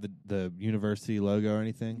didn't have the university logo or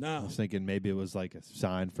anything. No. I was thinking maybe it was like a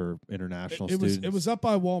sign for international It was students. it was up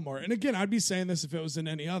by Walmart. And again, I'd be saying this if it was in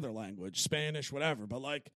any other language, Spanish, whatever. But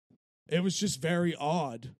like, it was just very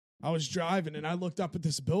odd. I was driving and I looked up at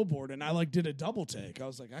this billboard and I like did a double take. I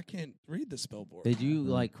was like, I can't read this billboard. Did you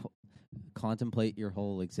like contemplate your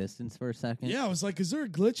whole existence for a second? Yeah, I was like, is there a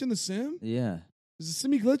glitch in the sim? Yeah. Is the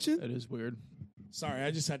sim glitching? It is weird. Sorry,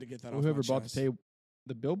 I just had to get that off Whoever my bought chest. the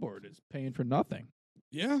the billboard is paying for nothing.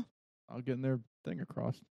 Yeah, I'll get their thing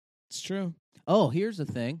across. it's true. Oh, here's the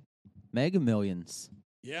thing. Mega Millions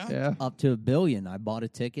Yeah. Yeah. up to $1 billion. I bought a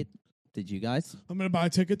ticket. Did you guys? I'm going to buy a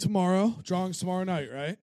ticket tomorrow. Drawing's tomorrow night,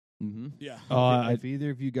 right? Mm-hmm. Yeah. If either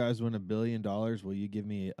of you guys win $1 billion, will you give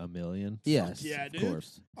me $1 million? Yes, yeah, of dude.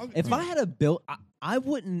 course. I'll- If I had a bill, I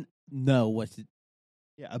wouldn't know what to.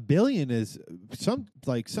 Yeah, $1 billion is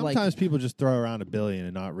sometimes people just throw around $1 billion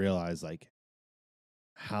and not realize like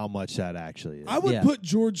how much that actually is. I would Yeah. put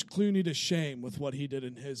George Clooney to shame with what he did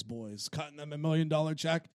in His Boys, cutting them $1 million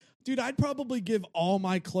check. Dude, I'd probably give all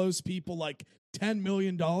my close people like $10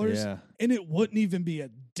 million, Yeah. and it wouldn't even be a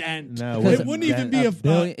dent. No, Because it wouldn't even be a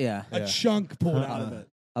billion. Yeah, a chunk pulled out of it.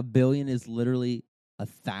 $1 billion is literally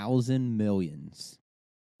 1,000 millions.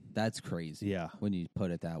 That's crazy. Yeah. When you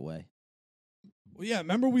put it that way. Well, yeah,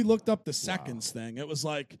 remember we looked up the seconds thing. It was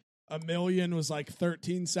like a million was like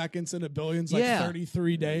 13 seconds and a billion's like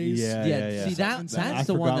 33 days. Yeah. See, that's I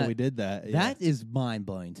the one forgot that we did that. Yeah. That is mind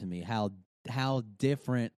blowing to me. How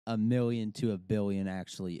different a million to a billion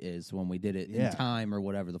actually is when we did it in time or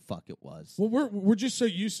whatever the fuck it was. Well, we're just so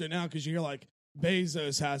used to it now because you hear like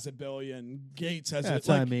Bezos has a billion, Gates has That's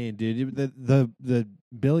like, what I mean, dude. The $1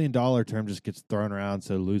 billion term just gets thrown around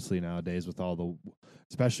so loosely nowadays with all the,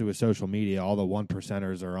 especially with social media. All the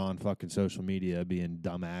 1%ers are on fucking social media being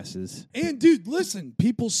dumbasses. And dude, listen,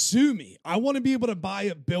 people sue me. I want to be able to buy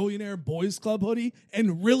a Billionaire Boys Club hoodie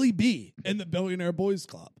and really be in the Billionaire Boys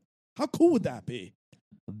Club. How cool would that be?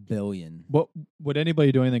 A billion. What would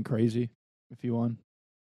anybody do anything crazy if you won?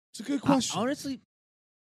 It's a good question. Honestly,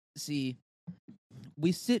 see,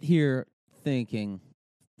 we sit here thinking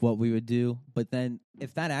what we would do, but then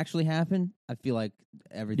if that actually happened, I feel like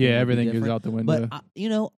everything. Yeah, would be everything goes different. out the window. But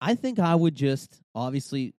I think I would just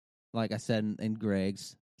obviously, like I said in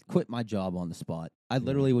Greg's, quit my job on the spot. I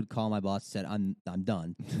literally would call my boss and said, "I'm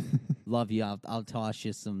done. Love you. I'll toss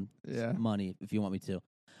you some money if you want me to."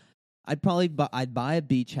 I'd buy a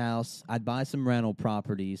beach house. I'd buy some rental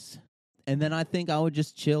properties, and then I think I would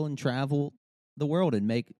just chill and travel the world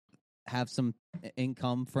and have some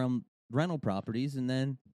income from rental properties, and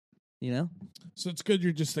then, So it's good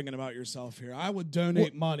you're just thinking about yourself here. I would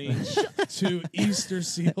donate money to Easter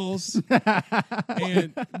Seals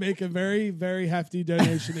and make a very, very hefty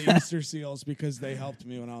donation to Easter Seals because they helped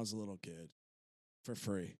me when I was a little kid for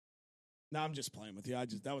free. Now I'm just playing with you.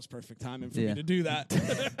 That was perfect timing for me to do that.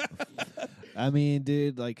 I mean,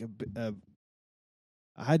 dude, like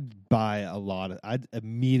I'd buy a lot of. I'd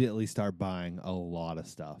immediately start buying a lot of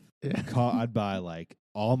stuff. Yeah. I'd buy like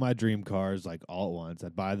all my dream cars, like all at once.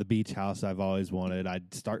 I'd buy the beach house I've always wanted.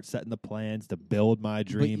 I'd start setting the plans to build my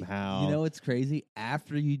dream house. You know what's crazy?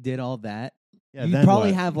 After you did all that, yeah, you'd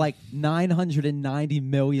probably have like $990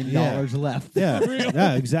 million left.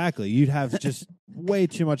 Yeah, exactly. You'd have just way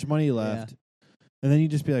too much money left, and then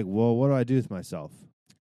you'd just be like, "Well, what do I do with myself?"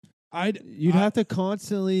 You'd have to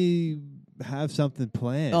constantly have something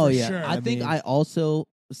planned. Oh yeah, sure. I think I also,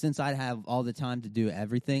 since I'd have all the time to do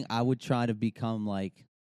everything, I would try to become like,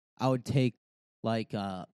 I would take like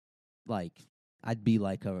I'd be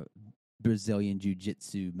like a Brazilian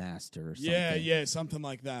jiu-jitsu master or something. Yeah, something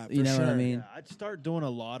like that. You know what I mean? Yeah, I'd start doing a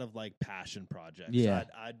lot of like passion projects. Yeah.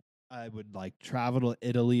 I would like travel to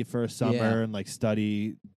Italy for a summer and like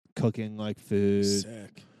study cooking like food.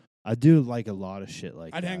 Sick. I do like a lot of shit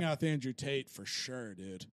like I'd that. hang out with Andrew Tate for sure,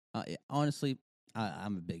 dude. Honestly,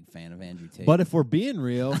 I'm a big fan of Andrew Tate. But if we're being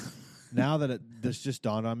real, now that this just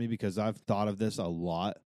dawned on me because I've thought of this a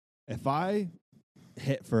lot, if I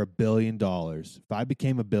hit for $1 billion, if I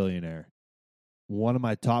became a billionaire, one of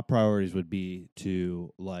my top priorities would be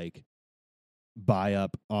to like buy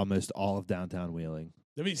up almost all of downtown Wheeling.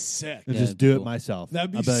 That'd be sick. And Yeah, just do cool. it myself.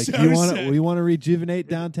 That'd be I'd like, so sick. We want to rejuvenate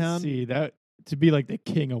downtown? See that to be like the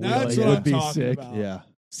king of That's wheeling what would I'm be talking sick. about. Yeah.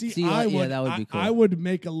 See, I would. that would be cool. I would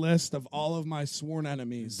make a list of all of my sworn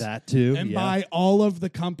enemies. That too. and yeah. buy all of the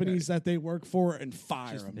companies that they work for and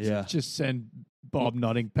fire them. Yeah. Just send Bob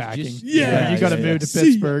Nutting packing. Yeah, you got to yeah, move yeah. to See ya.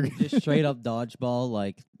 Pittsburgh. just straight up dodgeball,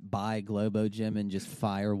 like buy Globo Gym and just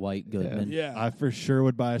fire White Goodman. Yeah. I for sure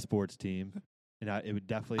would buy a sports team, and it would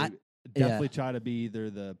definitely yeah. try to be either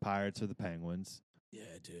the Pirates or the Penguins, Yeah,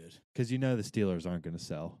 dude. because the Steelers aren't going to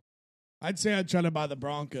sell. I'd say I'd try to buy the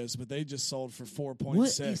Broncos, but they just sold for 4.6. What?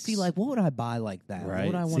 See, like, what would I buy like that? Right.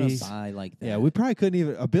 What would I want to See, buy like that? Yeah, we probably couldn't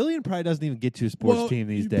even. $1 billion probably doesn't even get to a sports team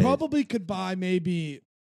these you days. probably could buy maybe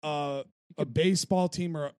a baseball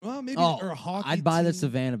team or or a hockey. I'd buy the team.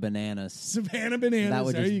 Savannah Bananas. Savannah Bananas. That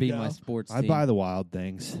would there just you be go. my sports team. I'd buy the Wild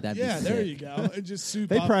Things. That'd Yeah, be there sick. you go. And just soup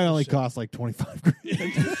They up probably the only shit. cost like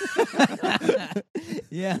 $25,000.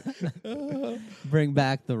 Yeah. Bring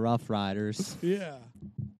back the Rough Riders. Yeah.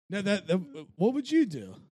 Now what would you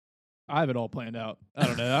do? I have it all planned out. I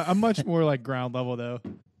don't know. I'm much more like ground level though.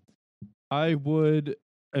 I would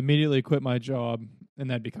immediately quit my job, and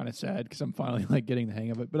that'd be kind of sad because I'm finally like getting the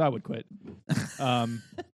hang of it. But I would quit. I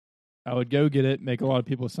would go get it, make a lot of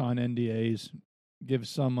people sign NDAs, give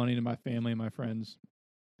some money to my family and my friends.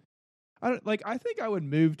 I think I would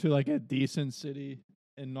move to like a decent city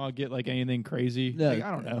and not get like anything crazy. No, Like,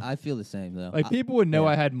 I don't know. I feel the same though. Like people would know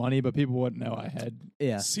yeah. I had money, but people wouldn't know I had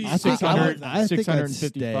yeah. See, I think I would- I think I'd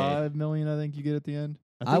 655 million. I think you get at the end.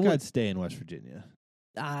 I think would- I'd stay in West Virginia.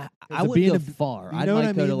 I to wouldn't being go a- far. you I'd know what like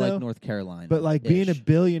I go to mean, like though? North Carolina. But like being a ish.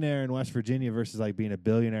 billionaire in West Virginia versus like being a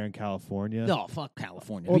billionaire in California. No, fuck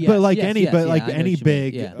California. Or, Yes, but like yes, any, yes, but yeah, like I know any what you mean.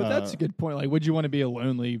 big. Yeah. But that's a good point. Like, would you want to be a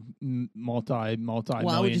lonely multi Well,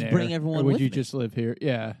 I would just bring everyone or would with you me. just live here?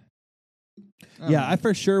 Yeah. Yeah, I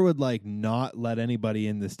for sure would like not let anybody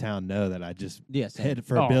in this town know that I just yes. hit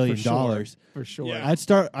for Oh, $1 billion. for sure. Yeah.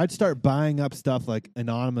 I'd start buying up stuff like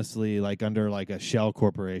anonymously, like under like a shell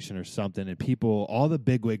corporation or something, and people, all the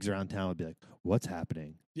bigwigs around town would be like, "What's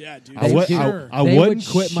happening?" Yeah, dude. They for would- sure. I They wouldn't would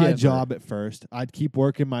quit my shiver. job at first. I'd keep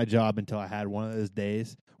working my job until I had one of those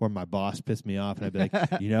days where my boss pissed me off, and I'd be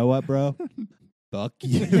like, "You know what, bro? Fuck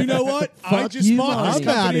you. You know what? I Fuck just you, bought Marty. this I'm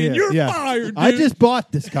outta company and here. you're Yeah. fired, dude. I just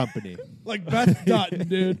bought this company." like Beth Dutton,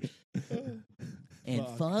 dude. And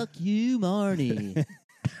Fuck. fuck you, Marnie.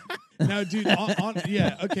 Now, dude,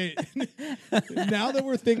 yeah, okay. Now that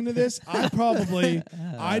we're thinking of this,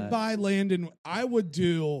 I'd buy land and I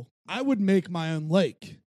would make my own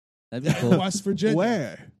lake That'd be in cool. West Virginia.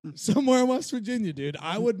 Where? Somewhere in West Virginia, dude.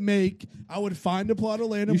 I would find a plot of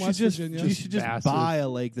land in West Virginia. You should just massive. buy a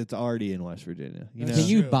lake that's already in West Virginia. You know? Can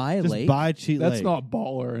you true. buy a just lake? buy a cheap That's lake. not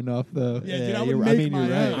baller enough, though. Yeah, dude, I would you're- make you're my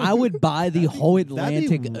right. own. I would buy the whole That'd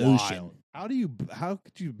Atlantic be Ocean. wild. How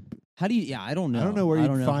could you? How do you? Yeah, I don't know. I don't know where you'd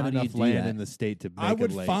know. find How do you enough do land that? in the state to make I would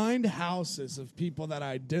a lake. find houses of people that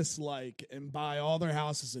I dislike and buy all their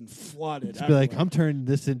houses and flood it. Just be like, everywhere. I'm turning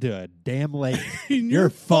this into a damn lake. And You're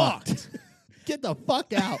fucked. fucked. Get the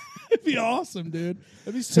fuck out. It'd be awesome, dude.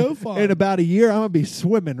 It'd be so fun. In about a year, I'm gonna be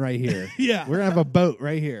swimming right here. Yeah. We're gonna have a boat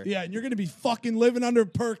right here. Yeah, and you're gonna be fucking living under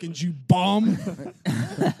Perkins, you bum.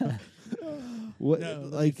 What? No, that'd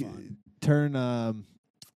be like fun. turn?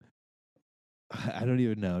 I don't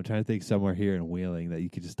even know. I'm trying to think somewhere here in Wheeling that you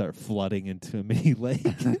could just start flooding into a mini lake.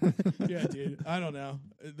 Yeah, dude. I don't know.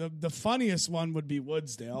 The funniest one would be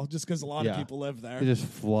Woodsdale, just because a lot of Yeah. people live there. It just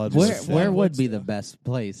floods. Where Just where flood would be the Woodsdale. best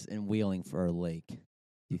place in Wheeling for a lake?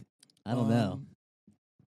 I don't know. Um,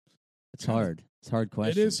 It's hard. It's a hard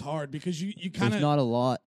question. It is hard because you kind There's of not a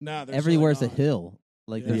lot. there's Everywhere's really a not. hill.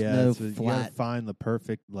 Like Yeah. there's Yeah, no so you gotta flat. find the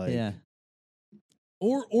perfect like. Yeah.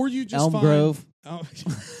 Or you just Elm find, Grove.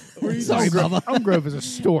 or you Sorry, just, brother. Elm Grove is a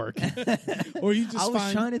stork. or you just I was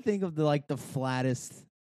find trying to think of the flattest.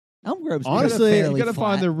 Elm Grove's Honestly, you fairly gotta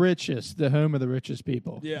flat. find the richest, the home of the richest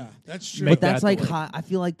people. Yeah, that's true. Make But that's that like the lake. high. I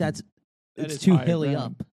feel like that's That it's is too higher hilly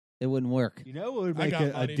ground. up. It wouldn't work. You know what would I make got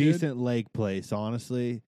a money, dude. decent lake place,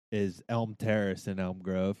 honestly, is Elm Terrace in Elm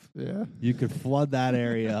Grove. Yeah. You could flood that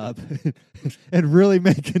area up and really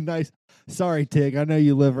make a nice. Sorry, Tig. I know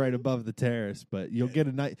you live right above the terrace, but you'll get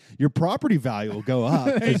a nice. Your property value will go up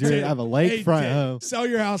Hey, because you're Tig. gonna have a Hey, lakefront Tig, home. Sell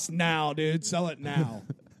your house now, dude. Sell it now.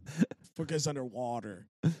 Because underwater.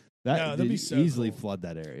 That No, that'd be you so easily cool. flood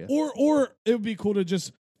that area. Or it would be cool to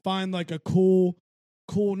just find like a cool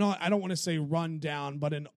not I don't want to say run down,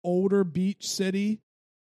 but an older beach city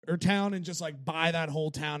or town and just like buy that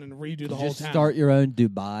whole town and redo the whole Just town. start your own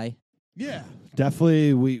Dubai. Yeah.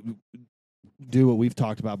 Definitely, we do what we've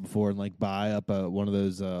talked about before and like buy up one of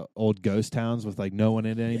those old ghost towns with like no one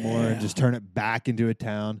in it anymore and Yeah. just turn it back into a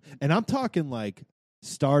town. And I'm talking like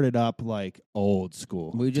start it up like old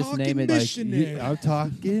school. We just Talking name it missionary. I'm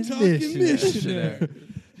talking Talking missionary. missionary.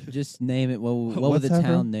 just name it. What would What's the that,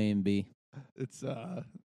 town bro? name be? It's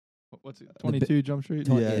what's it? 22 Jump Street.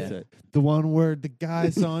 Yeah, Yeah. that's it. The one where the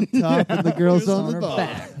guy's on top and the girl's Girl's on, on the her bottom.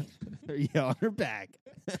 back. Yeah, on her back.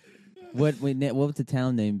 What would the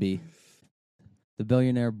town name be? The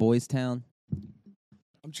Billionaire Boys Town.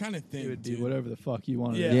 I'm trying to think. It would be dude. whatever the fuck you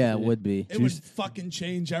wanted. Yeah. it Yeah, to it be. would be. It would fucking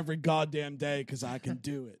change every goddamn day because I can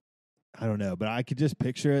do it. I don't know, but I could just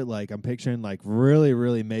picture it like I'm picturing like really,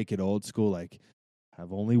 really make it old school. Like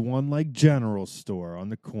have only one like general store on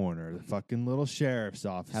the corner, the fucking little sheriff's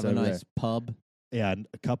office. Have a over nice pub. there. Yeah,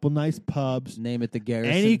 a couple nice pubs. Name it the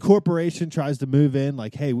Garrison. Any corporation tries to move in,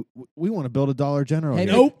 like, hey, we want to build a Dollar General. Hey,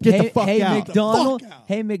 here. Nope. Get hey, the fuck hey, out. McDonald's. Get the fuck out.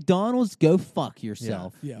 Hey, McDonald's, go fuck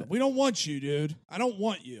yourself. Yeah, we don't want you, dude. I don't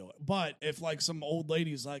want you. But if like some old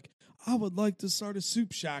lady's like, I would like to start a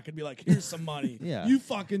soup shack and be like, here's some money. Yeah. You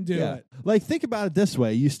fucking do Yeah. it. Like, think about it this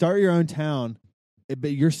way: you start your own town,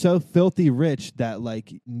 but you're so filthy rich that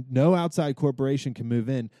like no outside corporation can move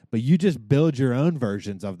in, but you just build your own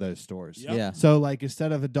versions of those stores. Yep. Yeah, So, like,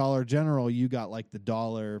 instead of a Dollar General, you got like the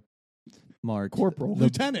Dollar, Mark. Corporal.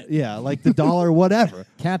 Lieutenant. yeah, like the Dollar whatever,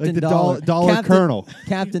 Captain like the Dollar. Dollar Captain, Colonel.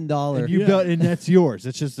 Captain Dollar. And you Yeah. build, and that's yours.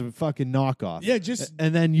 It's just a fucking knockoff. Yeah, just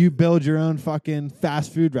And then you build your own fucking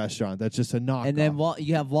fast food restaurant. That's just a knockoff. And then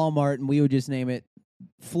you have Walmart, and we would just name it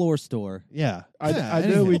Floor Store. yeah, I Yeah,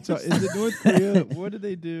 know we anything. talk. Is it North Korea? What did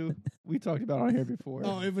they do? We talked about it on here before.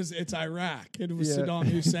 Oh, it's Iraq. It was Yeah. Saddam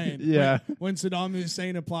Hussein. Yeah. When Saddam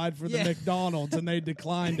Hussein applied for the Yeah. McDonald's and they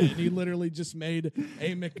declined it, and he literally just made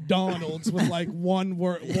a McDonald's with like one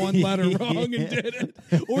letter wrong and did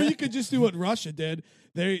it. Or you could just do what Russia did.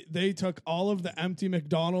 They took all of the empty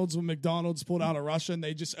McDonald's when McDonald's pulled out of Russia, and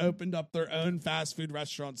they just opened up their own fast food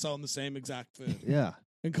restaurant selling the same exact food Yeah.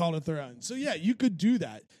 and called it their own. So yeah, you could do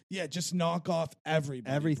that. Yeah, just knock off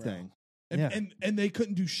everybody, Everything. bro. And, Yeah. and they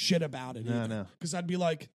couldn't do shit about it. No, either. no. Because I'd be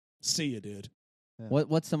like, see you, dude.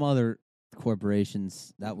 What's some other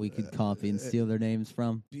corporations that we could copy and steal their names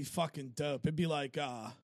from? Be fucking dope. It'd be like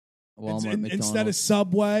Walmart, instead of McDonald's.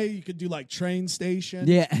 Subway, you could do like train station.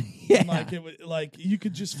 Yeah, yeah. And like it would, like you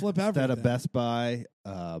could just flip everything. Instead of Best Buy,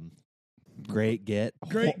 Great Get.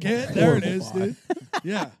 Great get. There it is, Horrible dude.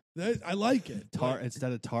 Yeah. I like it.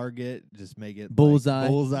 Instead of Target, just make it Bullseye. Like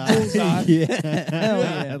bullseye. Bullseye. yeah. Hell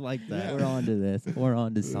yeah. I like that. We're on to this. We're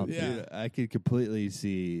on to something. Yeah. Dude, I could completely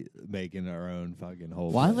see making our own fucking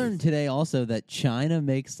whole. Well, I place. learned today also that China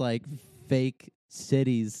makes like fake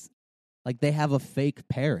cities. Like they have a fake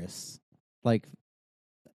Paris, like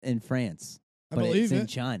in France, I but believe it's in it.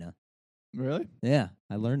 China. Really? Yeah,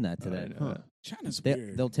 I learned that I today. didn't know that. China's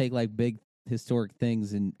weird. They'll take like big historic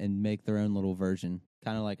things and make their own little version.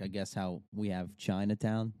 Kind of like, I guess, how we have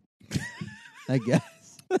Chinatown. I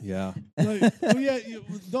guess. Yeah. Like, well, yeah,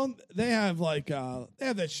 don't they have like they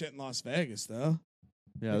have that shit in Las Vegas though?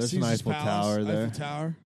 Yeah, Like there's an Caesar's Eiffel Palace, Tower there. Eiffel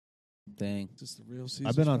Tower. Dang. Just the real Caesar's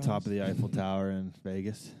I've been on Palace. top of the Eiffel Tower in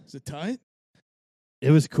Vegas. Is it tight? It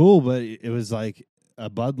was cool, but it was like a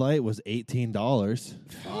Bud Light was $18.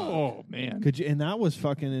 Oh man. Could you? And that was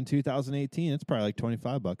fucking in 2018. It's probably like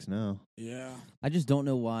 $25 now. Yeah. I just don't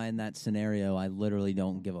know why in that scenario I literally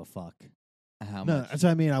don't give a fuck how No, much. that's what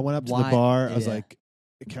I mean. I went up to Why- the bar. I was yeah. like,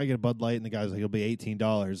 "Can I get a Bud Light?" And the guy was like, "It'll be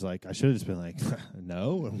 $18." Like I should have just been like,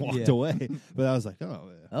 "No," and walked Yeah. away. But I was like, "Oh,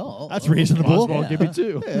 yeah. Oh, That's oh, reasonable. Oswald, Yeah. give me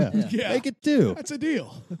two. Yeah. Yeah. Yeah. Make it two. That's a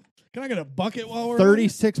deal. Can I get a bucket while we're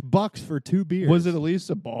 $36 for 2 beers. Was it at least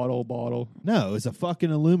a bottle? No, it was a fucking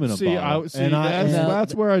aluminum See, bottle. that's,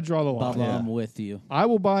 that's where I draw the line. Bubba, Yeah. I'm with you. I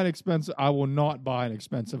will buy an expensive. I will not buy an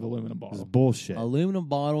expensive aluminum it was bottle. bullshit. Aluminum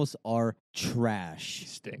bottles are trash.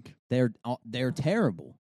 Stink. They're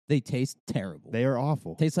terrible. They taste terrible. They are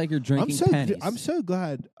awful. Tastes like you're drinking I'm pennies. I'm so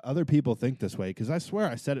glad other people think this way because I swear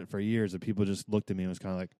I said it for years and people just looked at me and was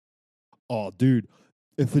kind of like, "Oh, dude,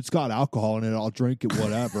 if it's got alcohol in it, I'll drink it.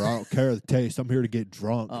 Whatever. I don't care the taste. I'm here to get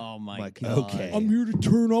drunk." Oh my like, god. okay. I'm here to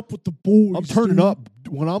turn up with the boys. I'm turning dude. up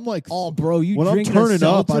when I'm like, Oh, bro, you when I'm drinking turning a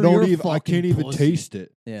up, I seltzer, don't you're even, I fucking can't even pussy. taste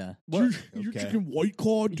it. Yeah. You're Okay. drinking White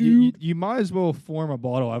Claw, You, dude. you might as well form a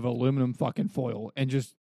bottle of aluminum fucking foil and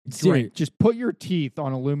just Serious. drink. Just put your teeth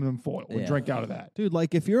on aluminum foil and Yeah. drink out of that. Dude,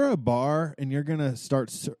 like if you're a bar and you're gonna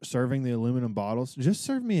start serving the aluminum bottles, just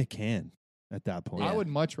serve me a can at that point. Yeah. I would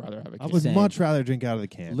much rather have a I can. would Same. much rather drink out of the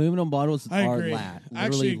can. Aluminum bottles I are agree. last. I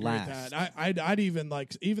actually Literally agree last. with that. I'd even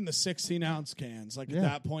like even the 16-ounce cans. Like Yeah. at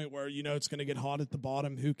that point where you know it's going to get hot at the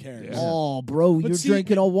bottom. Who cares? Yeah. Oh, bro, But you're see-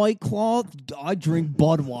 drinking a White Claw? I drink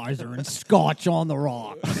Budweiser and Scotch on the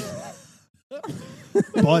rocks.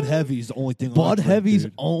 Bud Heavy's the only thing. I Bud drink, Heavy's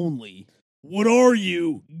dude. only. What are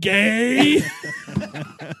you, gay?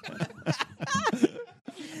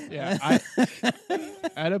 Yeah, I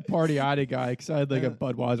at a party, I had a guy because I had like a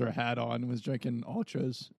Budweiser hat on and was drinking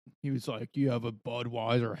Ultras. He was like, "You have a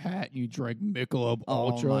Budweiser hat and you drink Michelob Oh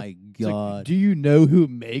Ultra." my It's like, god. do you know who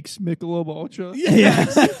makes Michelob Ultra?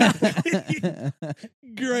 Yeah.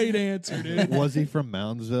 Great answer, dude. Was he from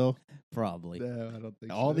Moundsville? Probably. No, I don't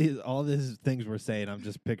think All so. these things we're saying, I'm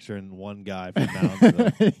just picturing one guy from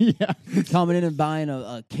Moundsville. Yeah. Coming in and buying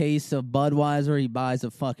a case of Budweiser, he buys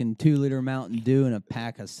a fucking 2-liter Mountain Dew and a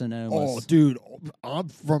pack of Sonomas. Oh, dude, I'm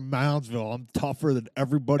from Moundsville. I'm tougher than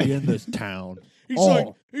everybody in this town.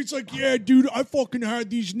 He's like, yeah, dude, I fucking had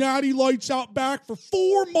these natty lights out back for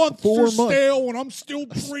 4 months. 4 They're months. stale, and I'm still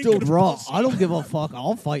drinking. Still them. raw. I don't give a fuck.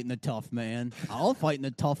 I'll fight in the tough man. I'll fight in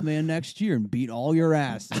the tough man next year and beat all your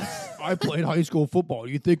asses. I played high school football.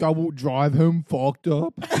 You think I won't drive home fucked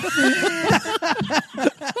up?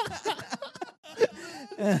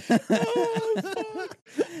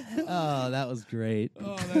 Oh, that was great.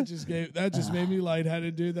 Oh, that just made me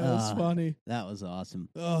lightheaded, dude. That was funny. That was awesome.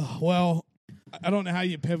 Oh, well, I don't know how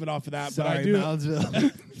you pivot off of that, but I Sorry, do.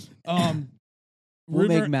 Moundsville. We'll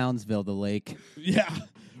rumor, make Moundsville the lake. yeah.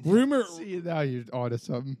 Rumor See, now you're onto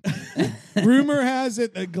something. rumor has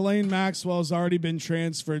it that Ghislaine Maxwell's already been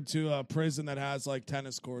transferred to a prison that has like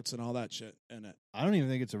tennis courts and all that shit in it. I don't even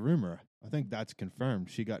think it's a rumor. I think that's confirmed.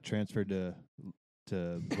 She got transferred to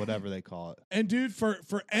whatever they call it. And dude, for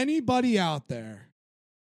anybody out there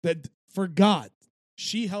that forgot,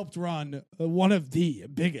 she helped run one of the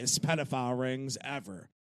biggest pedophile rings ever.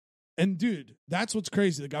 And dude, that's what's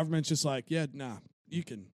crazy. The government's just like, yeah, nah, you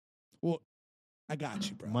can. Well, I got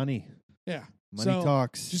you, bro. Money. Yeah. Money So,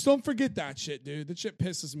 talks. Just don't forget that shit, dude. That shit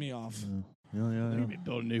pisses me off. Yeah. They're gonna be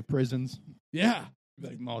building new prisons, Yeah.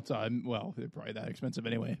 like well, they're probably that expensive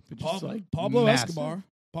anyway. But just like Pablo massive. Escobar.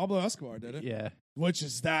 Pablo Escobar did it. Yeah,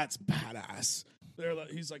 That's badass.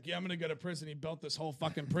 He's like, yeah, I'm gonna go to prison. He built this whole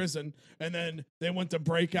fucking prison, and then they went to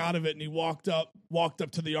break out of it, and he walked up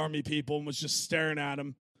to the army people and was just staring at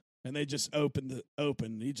him, and they just opened.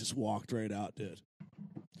 He just walked right out, dude.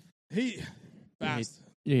 Fast.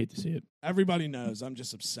 you hate to see it. Everybody knows I'm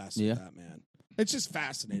just obsessed Yeah. with that man. It's just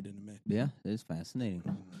fascinating to me. Yeah, it is fascinating.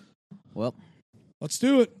 Well, Let's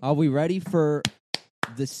do it. are we ready for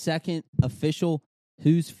the second official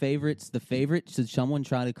Whose Favorite's the Favorite? Should someone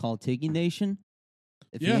try to call Tiggy Nation?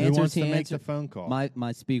 If Yeah. he Who answers, wants he to make answers. the phone call?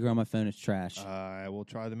 My speaker on my phone is trash. I will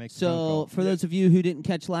try to make the phone So, call. for those of you who didn't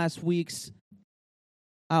catch last week's,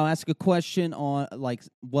 I'll ask a question on like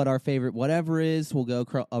what our favorite whatever is. We'll go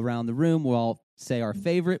around the room. We'll all say our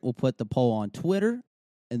favorite. We'll put the poll on Twitter,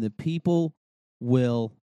 and the people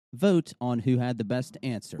will vote on who had the best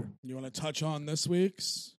answer. You want to touch on this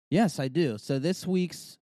week's? Yes, I do. So this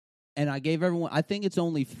week's, and I gave everyone, I think it's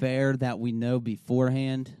only fair that we know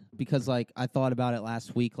beforehand because, like, I thought about it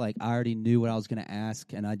last week. Like, I already knew what I was going to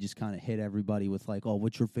ask, and I just kind of hit everybody with, like, oh,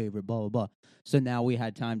 what's your favorite, blah, blah, blah. So now we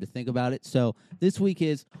had time to think about it. So this week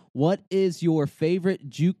is, what is your favorite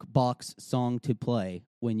jukebox song to play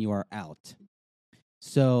when you are out?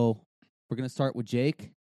 So we're going to start with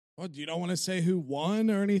Jake. Well, you don't want to say who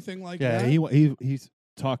won or anything like that? he's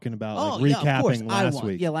talking about like, yeah, of course. recapping I last won.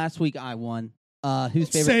 week. Yeah, last week I won. Whose Don't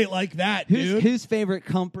favorite? say it like that, dude. Whose favorite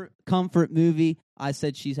comfort movie? I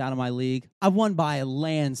said She's Out of My League. I won by a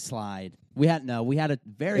landslide. We had a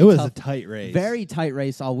very It was tough, a tight race. very tight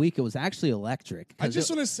race all week. It was actually electric. I just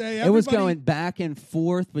want to say it was everybody- going back and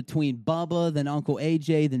forth between Bubba, then Uncle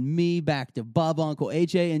AJ, then me, back to Bubba, Uncle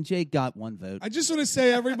AJ, and Jake got one vote. I just want to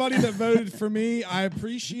say, everybody that voted for me, I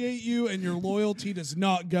appreciate you, and your loyalty does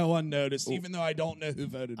not go unnoticed, even though I don't know who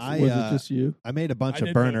voted for me. Was it just you? I made a bunch I of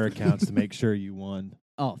did burner vote for- accounts to make sure you won.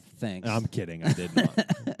 Oh, thanks. I'm kidding. I did not.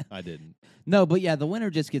 I didn't. No, but yeah, the winner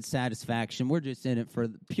just gets satisfaction. We're just in it for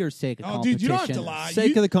the pure sake of Oh, competition. dude, you don't have to lie.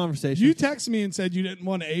 Sake of the conversation. You texted me and said you didn't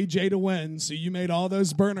want AJ to win, so you made all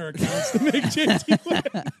those burner accounts to make JT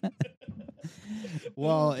win.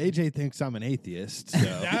 Well, AJ thinks I'm an atheist. So.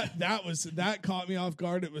 that caught me off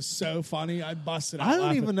guard. It was so funny. I busted out I don't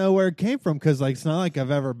laughing. even know where it came from because, like, it's not like I've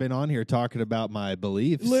ever been on here talking about my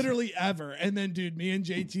beliefs. Literally ever. And then, dude, me and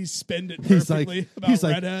JT spinned it He's like, perfectly about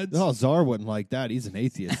redheads. oh, Czar wouldn't like that. He's an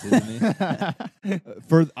atheist, isn't he?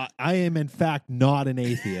 I am in fact not an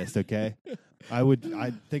atheist. Okay,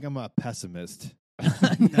 I think I'm a pessimist.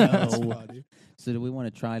 That's No. funny. So do we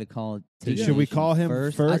want to try to call Should we call him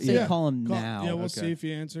first? first? I say Yeah. call him Call- now. Yeah, we'll Okay. see if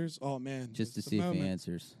he answers. Oh, man. just to it's the see if he moment.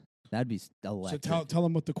 answers. That'd be So electric. tell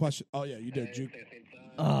him what the question. Oh, yeah, you did. Juke.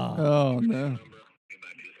 Oh. Oh no!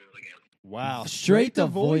 Wow, Straight to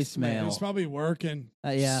voicemail. He's probably working.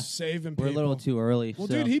 Yeah. Saving We're people. a little too early. Well,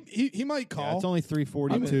 so. dude, he might call. Yeah, it's only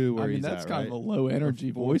 3:42 where he's that's at, kind right? of a low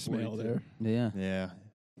energy Or voicemail 4:42. there. Yeah. Yeah,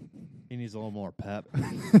 he needs a little more pep.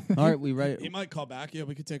 All right, we ready? He might call back. Yeah,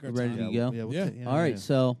 we could take our Ready time. to go? we'll Yeah. take- All right,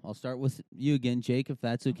 so I'll start with you again, Jake, if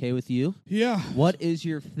that's okay with you. Yeah. What is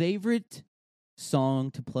your favorite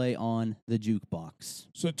song to play on the jukebox?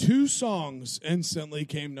 So 2 songs instantly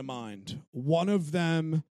came to mind. One of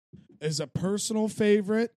them is a personal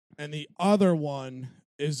favorite, and the other one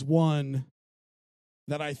is one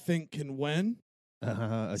that I think can win.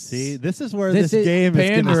 See, this is where This this, is game is going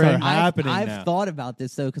to pandering. start happening I've now. thought about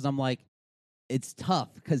this though, because I'm like, it's tough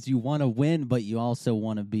because you want to win, but you also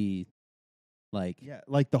want to be like. Yeah,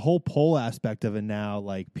 like the whole poll aspect of it now,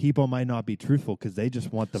 like people might not be truthful because they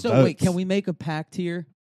just want the So votes. wait, can we make a pact here?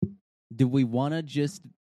 Do we want to just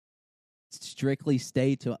strictly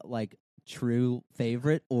stay to like true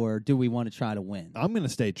favorite, or do we want to try to win? I'm going to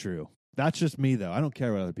stay true. That's just me, though. I don't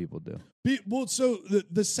care what other people do. Well, so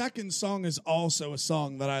the second song is also a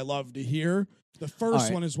song that I love to hear. The first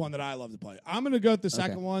right. one is one that I love to play. I'm going to go with the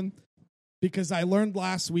second one because I learned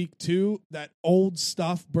last week, too, that old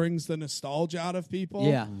stuff brings the nostalgia out of people.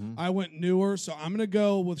 Yeah, I went newer, so I'm going to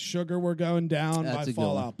go with Sugar We're Going Down That's by a good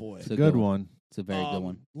Fall one. Out Boy. It's a Good one. It's a very good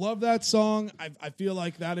one. Love that song. I feel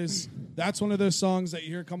like that's one of those songs that you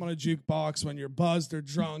hear come on a jukebox when you're buzzed or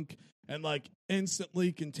drunk and like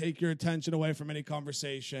instantly can take your attention away from any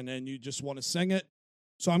conversation and you just want to sing it.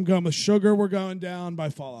 So I'm going with Sugar We're Going Down by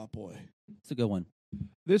Fall Out Boy. It's a good one.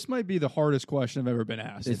 This might be the hardest question I've ever been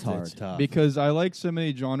asked. It's hard. It's tough. Because I like so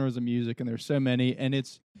many genres of music, and there's so many, and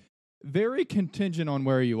it's very contingent on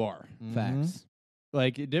where you are. Mhm. Facts.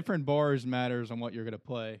 Like different bars matters on what you're going to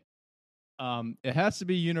play. It has to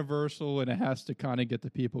be universal, and it has to kind of get the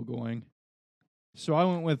people going. So I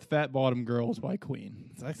went with "Fat Bottom Girls" by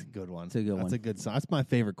Queen. That's a good one. It's a good That's one. a good song. That's my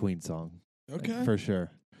favorite Queen song. Okay. For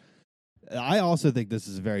sure. I also think this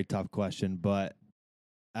is a very tough question, but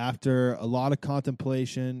after a lot of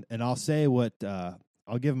contemplation, and I'll say what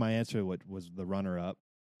I'll give my answer what was the runner up,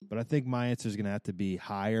 but I think my answer is going to have to be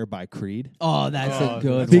 "Higher" by Creed. Oh, that's Oh, a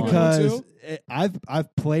good that's a one. good one. Because too?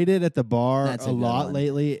 I've played it at the bar That's a a good lot one.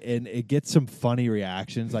 lately, and it gets some funny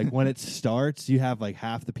reactions. Like when it starts, you have like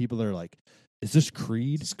half the people that are like, "Is this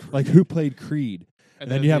Creed? It's Creed. Like who played Creed?" And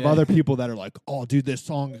then you have yeah. other people that are like, "Oh, dude, this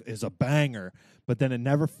song is a banger." But then it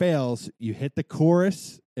never fails. You hit the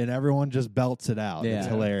chorus, and everyone just belts it out. It's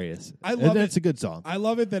Yeah. hilarious. I love it. It's a good song. I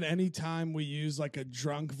love it that anytime we use like a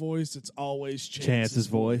drunk voice, it's always Chance's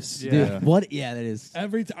voice. Yeah. Dude, what? Yeah, that is.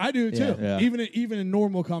 Every time I do it too. Yeah. Even in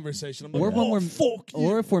normal conversation, I'm like, Or when oh, we're- fuck you.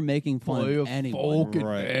 Or if we're making fun Play a of anyone. fucking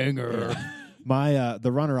Right. banger. My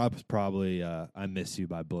the runner up is probably "I Miss You"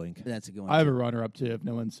 by Blink. That's a good one. I have a too. runner-up too. If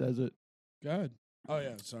no one says it, Good. Oh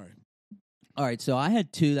yeah, sorry. All right, so I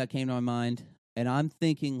had two that came to my mind, and I'm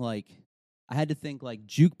thinking like I had to think like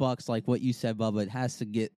jukebox, like what you said, Bubba. It has to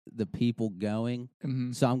get the people going.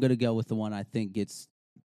 mm-hmm. So I'm gonna go with the one I think gets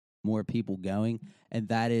more people going, and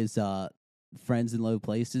that is "Friends in Low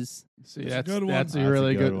Places." See, That's a that's good one. that's That's a a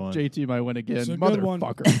really good good. one. JT might win again, It's a good one.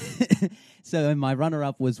 motherfucker. So and my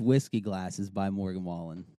runner-up was "Whiskey Glasses" by Morgan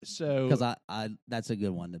Wallen, So because I that's a good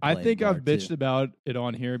one to play. I at think a bar, I've bitched too. about it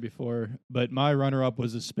on here before, but my runner-up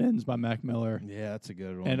was "The Spins" by Mac Miller, Yeah, that's a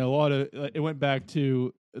good one. and a lot of it went back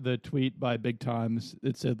to the tweet by Big Times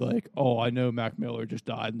that said like, "Oh, I know Mac Miller just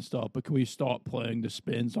died and stuff, but can we stop playing the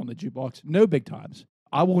Spins on the jukebox?" No, Big Times.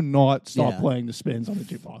 I will not stop Yeah. playing the Spins on the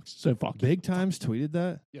jukebox. So fuck you. Big Times tweeted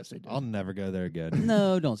that. Yes, they did. I'll never go there again.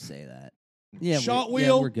 No, don't say that. Yeah, Shot we're, yeah,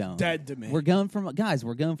 wheel we're going. dead to me. We're going for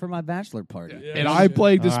we're going for my bachelor party. Yeah, and we I should.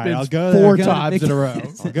 played the All right, I'll Spins go there. 4 Go to times Big in a row.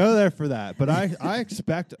 Times. I'll go there for that. But I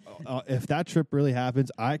expect if that trip really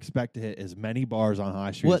happens, I expect to hit as many bars on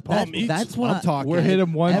High Street as What? possible. That's what I'm talking. We're hit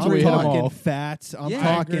 'em once, I'm we hit 'em talking all. fats. I'm Yeah, I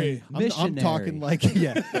talking. agree. I'm talking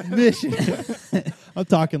Missionary. like mission. I'm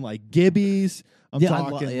talking like Gibbies. I'm Yeah,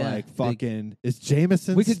 talking yeah, like big- fucking. Is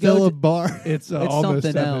Jameson We could still go a to- bar? It's, It's almost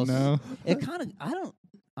something 7 else. now. It kind of I don't.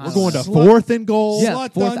 I We're don't going know. to Slut- fourth and goal. Yeah,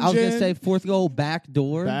 Slut fourth. I was gonna Dungeon. say fourth goal, back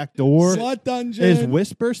door. Back door. Slut dungeon. Is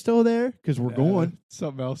Whisper still there? Because we're going.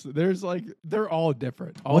 Something else. There's like they're all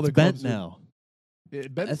different. All What's the bent clubs are- now?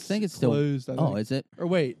 I think it's still closed. I Oh, think. is it? Or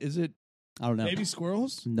wait, is it? I don't know. Baby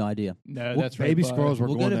squirrels. No idea. No, Well, that's right Baby by- Squirrels. We're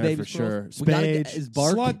We'll go going to there Baby for sure. Squirrels. We gotta get- Spade. is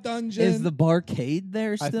bar Slut dungeon. is the barcade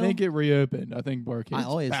there I still? think it reopened. I think Barcade. I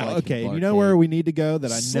always Oh, like okay, you barcade. know where we need to go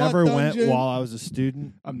that I Slut never Dungeon. went while I was a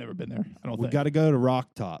student? I've never been there. I don't We think. got to go to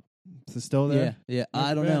Rock Top. Is it still Yeah, there? yeah.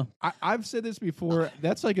 I don't been. know. I've said this before.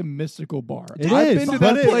 That's like a mystical bar. It I've is, been to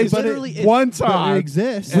but that it- place but it- literally is- one But time. it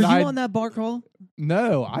exists. Were And you I- on that bar crawl?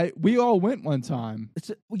 No, we all went one time.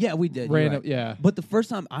 Yeah, we did. you're Random, right. yeah. But the first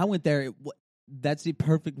time I went there, that's the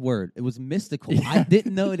perfect word. It was mystical. Yeah. I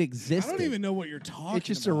didn't know it I existed. don't even know what you're talking It's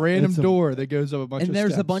just about. a random It's a- door that goes up a bunch and of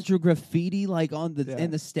there's a steps. bunch of graffiti like on the Yeah.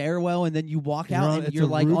 in the stairwell, and then you walk You're out on- and it's you're a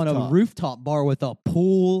like on a rooftop. rooftop bar with a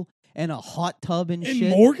pool and a hot tub and in shit.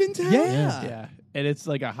 Morgantown. Yeah. Yeah, and it's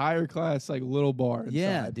like a higher class, like little bar.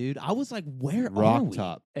 Yeah, inside. dude. I was like, where are Rock we?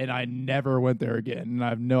 Top. And I never went there again, and I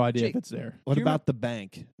have no idea Jake, if it's there. What Do you about the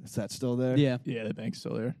bank? Is that still there? Yeah. Yeah, the bank's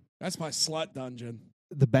still there. That's my slut dungeon.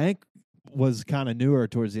 The bank was kind of newer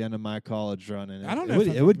towards the end of my college run, and I don't know It would,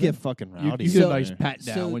 if I've it would been. get fucking You, rowdy. you get So- a nice pat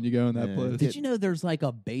down so- when you go in that Yeah. place. Did you know there's like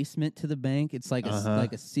a basement to the bank? It's like Uh-huh.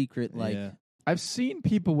 like a secret like Yeah. I've seen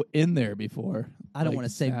people in there before. I don't like want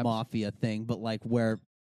to say snaps. mafia thing, but like where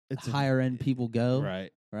It's a- higher end people go,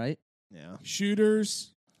 Right. right? Yeah.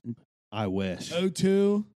 Shooters. I wish.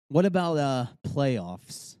 O2. What about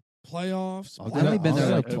playoffs? Playoffs. I've I've only been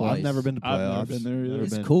there like I've twice. never been to I've playoffs. never been there either. Never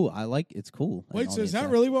It's been. cool. I like it's cool. Wait, like, so is that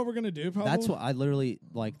honestly. really what we're gonna do? Probably. That's what I literally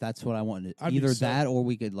like. That's what I wanted. I'd be Either so- that or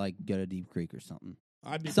we could like go to Deep Creek or something.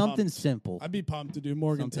 I'd be Something pumped. simple. I'd be pumped to do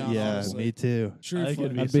Morgantown. Yeah, honestly. me too. I think Truthfully.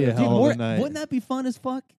 it'd be That'd be a sick. hell Dude, of a night. wouldn't that be fun as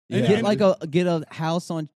fuck? And- Get and- like get a house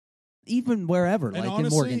on, even wherever, And like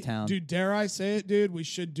honestly, in Morgantown. dude, dare I say it, dude? We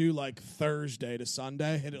should do like Thursday to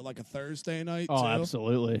Sunday. Hit it like a Thursday night Oh, too,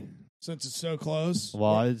 absolutely. since it's so close. Well,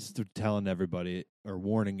 I was telling everybody or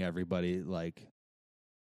warning everybody, like,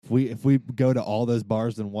 If we go to all those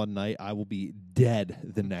bars in one night, I will be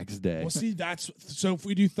dead the next day. Well, see, so if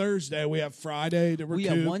we do Thursday, we have Friday to Well,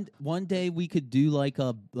 recoup. yeah, one day we could do like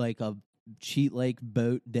a cheat lake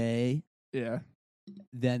boat day. Yeah.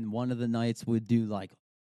 Then one of the nights we'd do like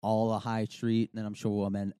all of High Street. And then I'm sure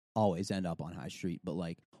we'll always end up on High Street. But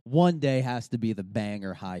like one day has to be the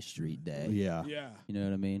banger High Street day. Yeah. Yeah. You know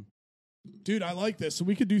what I mean? Dude, I like this. So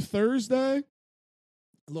we could do Thursday,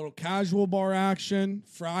 a little casual bar action.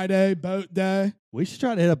 Friday, boat day. We should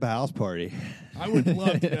try to hit up a house party. I would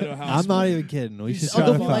love to go to a house I'm not party. even kidding. We should He's try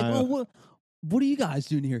so to fun. like, find. oh, what are you guys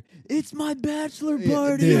doing here? It's my bachelor Yeah,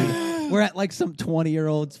 party. dude. We're at like some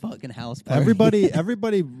 20-year-old's fucking house party.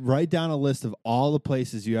 Everybody, write down a list of all the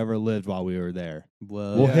places you ever lived while we were there.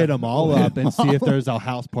 Whoa. We'll Yeah. hit them all We'll up hit and 'em see if all. there's a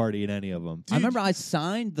house party in any of them. I remember I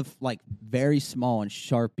signed the very small and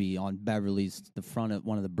Sharpie on Beverly's, the front of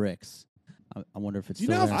one of the bricks. I wonder if it's Do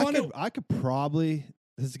you still know there. how fun I could probably.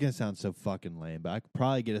 This is gonna sound so fucking lame, but I could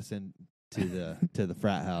probably get us in to the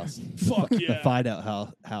frat house, Fuck the yeah. find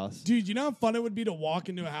out house. Dude, you know how fun it would be to walk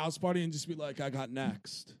into a house party and just be like, I got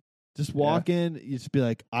next. Just walk in. You just be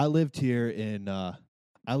like, I lived here in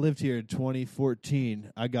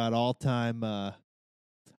 2014. I got all time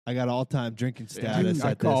drinking status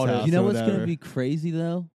I at this called it. house. You know or what's going to whatever. be crazy,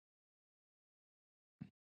 though?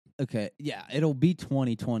 Okay, yeah, it'll be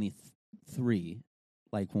 2023,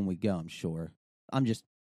 like when we go, I'm sure.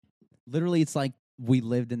 Literally, it's like we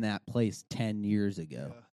lived in that place 10 years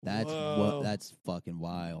ago. Whoa. That's fucking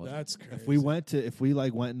wild. That's crazy. If we went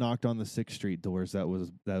and knocked on the 6th Street doors, that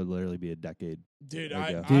would literally be a decade. Dude, There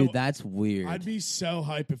you go. Dude, that's weird. I'd be so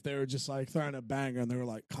hype if they were just like throwing a banger and they were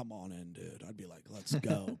like, come on in, dude. I'd be like, let's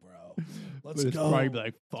go, bro. Let's But it's go. probably be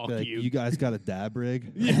like, fuck Be like, you. you guys got a dab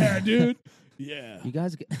rig? Yeah, dude. Yeah. you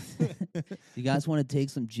guys want to take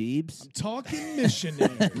some jeebs? I'm talking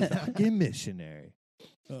missionary. Fucking missionary.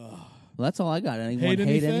 Ugh. Well, that's all I got. Anyone Hate hate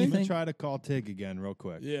anything? I'm anything? gonna try to call Tig again real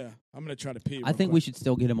quick. Yeah. I'm going to try to pee. I think we should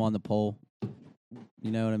still get him on the poll.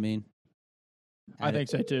 You know what I mean? I Add think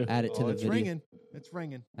so too. Add it to the it's video. ringing. It's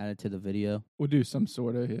ringing. Add it to the video. We'll do some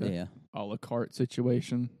sort of Yeah. a la carte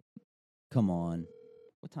situation. Come on.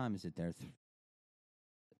 What time is it there?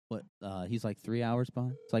 He's like 3 hours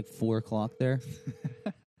behind? It's like 4 o'clock there.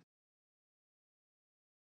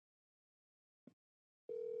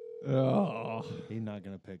 Oh, He's not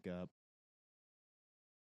gonna pick up.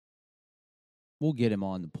 We'll get him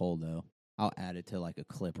on the poll, though. I'll add it to like a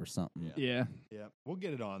clip or something. yeah. Yeah, we'll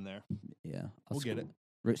get it on there. Yeah. We'll get it.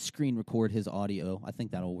 Screen record his audio. I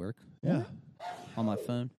think that'll work Yeah. on my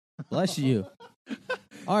phone. Bless you.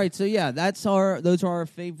 All right, so yeah, those are our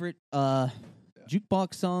favorite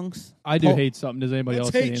jukebox songs. I do Poll- hate something. Does anybody Let's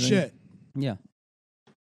else hate hate anything? shit. Yeah.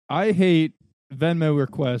 I hate Venmo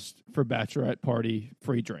request for bachelorette party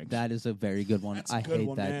free drinks. That is a very good one. That's a I good hate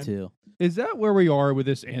one, that man. too. Is that where we are with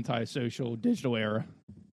this antisocial digital era?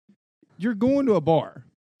 You're going to a bar.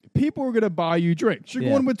 People are going to buy you drinks. You're Yeah.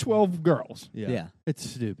 going with 12 girls. Yeah. It's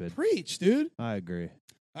stupid. Preach, dude. I agree.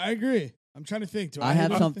 I agree. I'm trying to think. Do I, I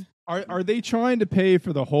have hate some- anything? Are they trying to pay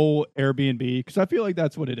for the whole Airbnb? Because I feel like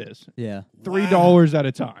that's what it is. Yeah. $3 at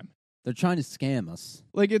a time. They're trying to scam us.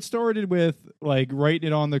 Like it started with like writing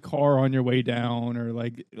it on the car on your way down, or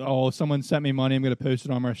like, oh, someone sent me money, I'm going to post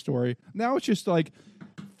it on my story. Now it's just like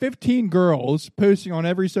 15 girls posting on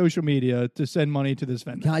every social media to send money to this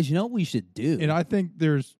vendor. Guys, you know what we should do? And I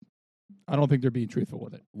don't think they're being truthful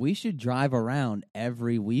with it. We should drive around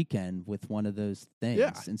every weekend with one of those things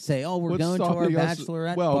Yeah. and say, "Oh, we're What's going to our stopping us-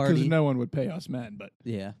 bachelorette well, party." because no one would pay us men, but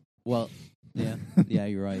Yeah. Well, yeah. Yeah,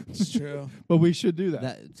 you're right. It's true. we should do that.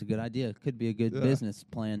 That's a good idea. Could be a good Yeah. business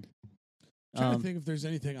plan. Trying to think if there's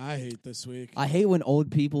anything I hate this week. I hate when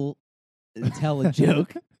old people tell a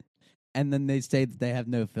joke and then they say that they have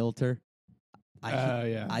no filter.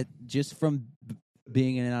 Yeah. I just from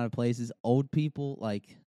being in and out of places, old people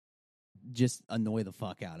like just annoy the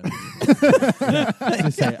fuck out of me.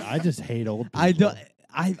 I just hate old people. I don't.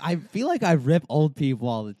 I feel like I rip old people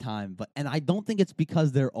all the time, and I don't think it's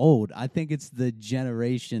because they're old. I think it's the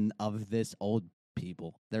generation of this old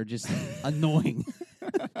people. They're just annoying.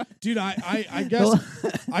 Dude, I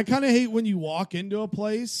guess I kind of hate when you walk into a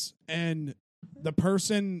place and the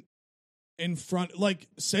person in front, like,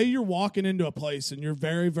 say you're walking into a place and you're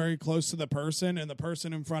very, very close to the person and the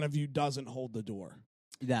person in front of you doesn't hold the door.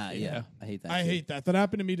 Yeah, I hate that. I shit. hate that. That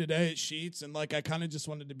happened to me today at Sheets, and like I kind of just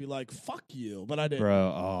wanted to be like, "Fuck you," but I didn't.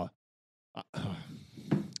 Bro,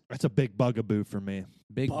 that's a big bugaboo for me.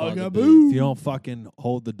 Big Bugaboo. bugaboo. If you don't fucking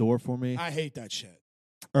hold the door for me, I hate that shit.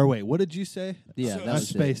 Or wait, what did you say? Yeah, So- that I was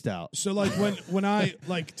it. spaced out. So like when I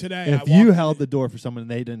like today, If I you walked held in- the door for someone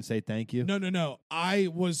and they didn't say thank you, No.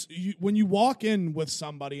 When you walk in with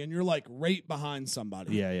somebody and you're like right behind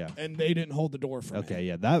somebody, yeah. and they didn't hold the door for me. Okay,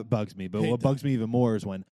 yeah, that bugs me. But Hate what that. bugs me even more is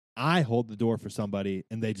when I hold the door for somebody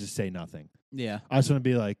and they just say nothing. Yeah, I just want to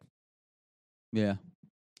be like, yeah.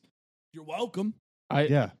 You're welcome.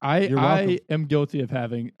 yeah, I you're welcome. am guilty of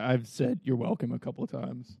I've said you're welcome a couple of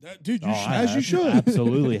times. Dude, Oh, I as you have. should.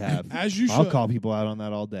 Absolutely have. As you should. I'll call people out on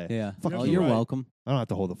that all day. Yeah. Fuck Oh, you. you're Right. welcome. I don't have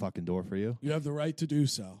to hold the fucking door for you. You have the right to do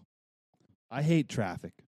so. I hate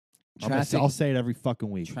traffic. Traffic. I'll say it every fucking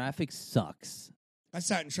week. Traffic sucks. I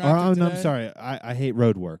sat in Or, traffic no, today. I'm sorry. I hate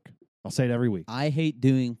road work. I'll say it every week. I hate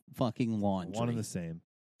doing fucking laundry. One and the same.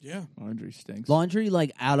 Yeah. Laundry stinks. Laundry,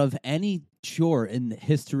 like out of any chore in the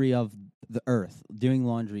history of the earth, doing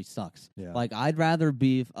laundry sucks. Yeah. Like I'd rather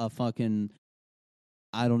be a fucking,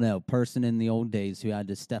 I don't know, person in the old days who had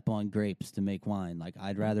to step on grapes to make wine. Like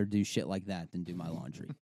I'd rather do shit like that than do my laundry.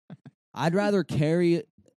 I'd rather carry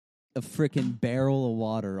a freaking barrel of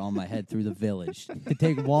water on my head through the village to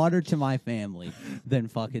take water to my family than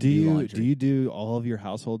fucking do laundry. Do you do all of your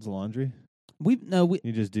household's laundry? We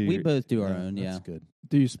You just do. we your- both do our own. That's Yeah. good.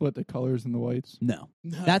 Do you split the colors and the whites? No,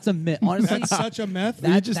 No. that's a myth. Honestly, That's such a myth.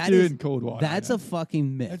 That- you just that do is- it in cold water. that's a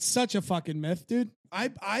fucking myth. That's such a fucking myth, dude.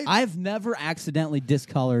 I've never accidentally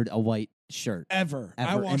discolored a white shirt ever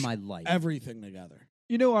I ever wash in my life. everything together.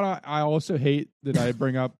 You know what I also hate that I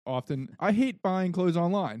bring up often? I hate buying clothes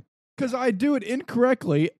online because I do it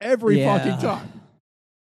incorrectly every Yeah. fucking time.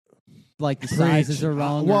 Like the sizes are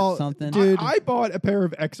wrong Well, or something. dude. I bought a pair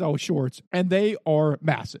of XL shorts and they are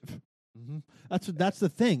massive. Mm-hmm. That's the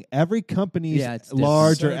thing. Every company's Yeah, it's different.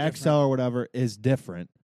 large So or different. XL or whatever is different.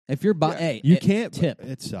 If you're buying, Yeah. hey, You it- can't. tip.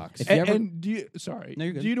 It sucks. If you ever- And do you? Sorry. No,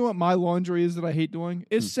 you're good. Do you know what my laundry is that I hate doing?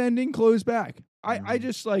 Is sending clothes back. I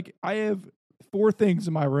just like I have 4 things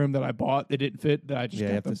in my room that I bought that didn't fit that I just Yeah,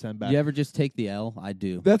 you have kept to them. send back. You ever just take the L? I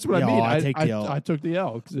do. That's what Yeah, I mean. I take the L. I took the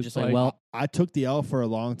L because it's Just like, well, I took the L for a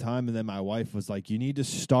long time, and then my wife was like, "You need to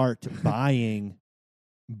start buying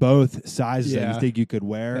both sizes that Yeah. you think you could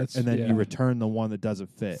wear, That's- and then yeah. you return the one that doesn't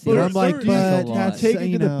fit." See, And there- I'm like, there is "But a lot. that's take it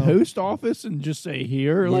you to the know." post office and just say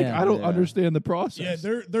here. Like Yeah. I don't Yeah. understand the process.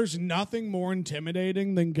 Yeah, there's nothing more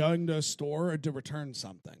intimidating than going to a store to return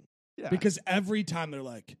something. Yeah. Because every time they're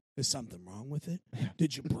like, "Is something wrong with it?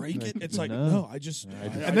 Did you break it?" It's like, No. "No, I just." I I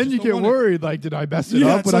just- and then just you don't get want it." worried. Like, did I mess it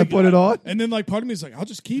Yeah, up it's when I like, put it on? And then like part of me is like, "I'll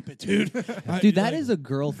just keep it, dude." dude, that is a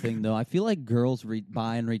girl thing though. I feel like girls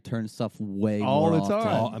buy and return stuff way All more the often.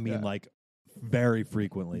 time. Oh, I mean, Yeah. like very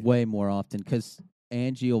frequently. Way more often because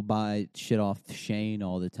Angie will buy shit off Shane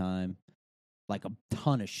all the time, like a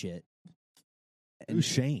ton of shit. Who's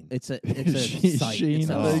Shane? It's a site. Shane, It's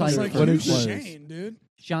a I think. site It's like for what who's is clothes. Shane, dude?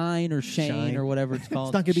 Shine or Shane Shine. or whatever it's It's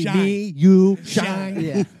called. not gonna be Shine. me, you, Shine. shine.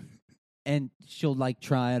 Yeah. And she'll like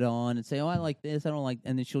try it on and say, "Oh, I like this. I don't like,"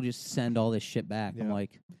 and then she'll just send all this shit back. I'm Yeah.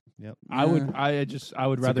 like, Yep. I would nah. I would It's a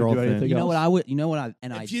rather girl do thing. anything You know else. what I would? You know what I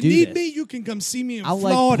and I If you do need this. me, you can come see me in I'll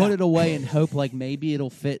like Florida. put it away and hope like maybe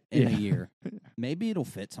it'll fit in a Yeah. year. Maybe it'll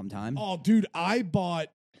fit sometime. Oh, dude, I bought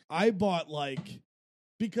like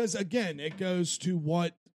because again, it goes to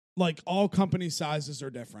what like all company sizes are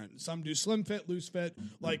different. Some do slim fit, loose fit,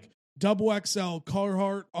 like double XL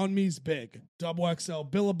Carhartt on me's big. Double XL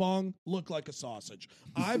Billabong look like a sausage.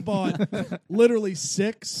 I bought literally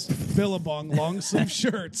 6 Billabong long sleeve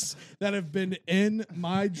shirts that have been in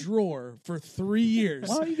my drawer for 3 years.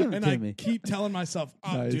 Why don't you give them and to I me? keep telling myself,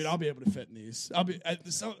 "Oh, Nice. dude, I'll be able to fit in these. I'll be."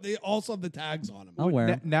 So they also have the tags on them. I'll wear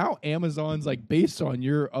 'em. Now Amazon's like based on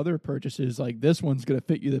your other purchases, like this one's gonna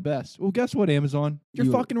fit you the best. Well, guess what, Amazon? You're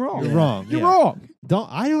You- fucking wrong. You're wrong. You're yeah. wrong.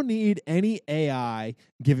 I don't need any AI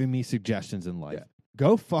giving me suggestions in life. Yeah.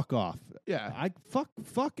 Go fuck off. Yeah. I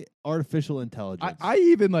fuck artificial intelligence. I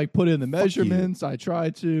even like put in the you. measurements. I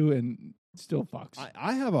try to, and still fucks.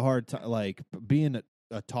 I have a hard time like being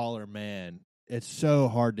a taller man. It's so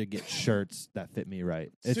hard to get shirts that fit me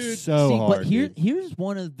right. It's Dude, so See, hard. but dude. here's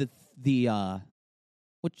one of the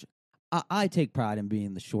which I take pride in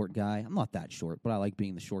being the short guy. I'm not that short, but I like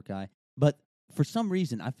being the short guy. But for some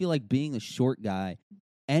reason, I feel like being the short guy,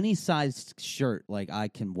 any size shirt like I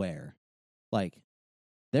can wear. Like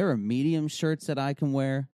there are medium shirts that I can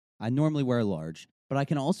wear. I normally wear a large, but I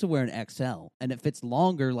can also wear an XL. And if it's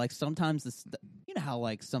longer, like sometimes you know how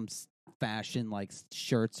like some fashion like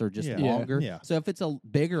shirts are just Yeah. longer. Yeah. So if it's a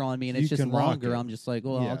bigger on me and You it's just can rock longer, it. I'm just like,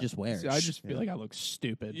 well, Yeah. I'll just wear See, it. I just feel Yeah. like I look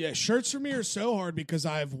stupid. Yeah, shirts for me are so hard because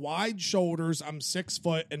I have wide shoulders, I'm 6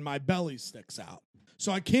 foot, and my belly sticks out.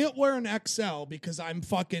 So I can't wear an XL because I'm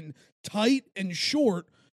fucking tight and short.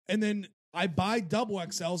 And then I buy double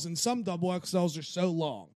XLs, and some double XLs are so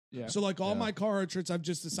long. Yeah. So like all my Carhartt shirts, I've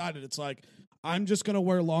just decided it's like I'm just gonna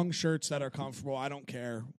wear long shirts that are comfortable. I don't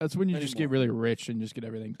care. That's when you just get anymore. really rich and just get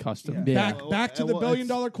everything custom. Yeah. Back to the Well, $1 billion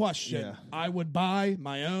it's- question. yeah. I would buy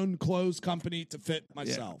my own clothes company to fit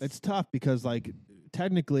myself. It's tough because like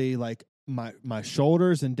technically like my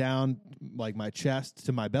shoulders and down like my chest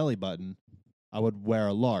to my belly button, I would wear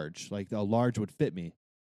a large. Like a large would fit me.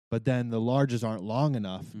 But then the larges aren't long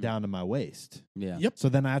enough down to my waist. Yeah. Yep. So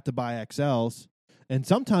then I have to buy XLs. And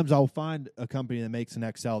sometimes I'll find a company that makes an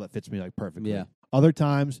XL that fits me like perfectly. Yeah. Other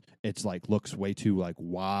times it's like looks way too like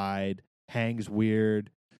wide, hangs weird.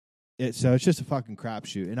 So it's just a fucking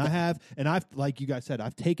crapshoot. And I've like you guys said,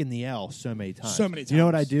 I've taken the L so many times. So many You know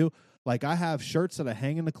what I times. do? Like I have shirts that I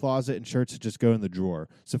hang in the closet and shirts that just go in the drawer.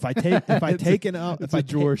 So if I take an L, It's a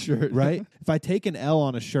drawer shirt, right? If I take an L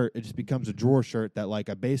on a shirt, it just becomes a drawer shirt that like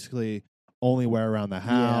I basically only wear around the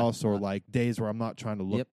house or like days where I'm not trying to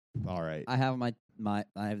look Yep. all right. I have I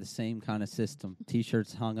have the same kind of system.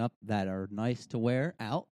 T-shirts hung up that are nice to wear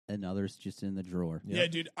out, and others just in the drawer. Yeah,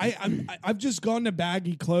 dude. I've just gone to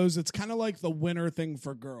baggy clothes. It's kind of like the winter thing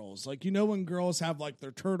for girls. Like when girls have like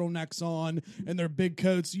their turtlenecks on and their big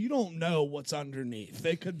coats, you don't know what's underneath.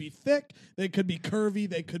 They could be thick, they could be curvy,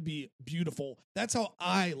 they could be beautiful. That's how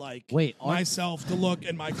I like myself to look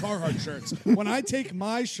in my Carhartt shirts. When I take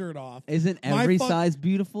my shirt off, Isn't My every fu- size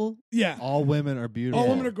beautiful? yeah. All women are beautiful. All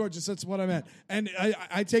women are gorgeous. That's what I meant. And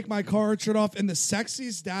I take my Carhartt shirt off, and the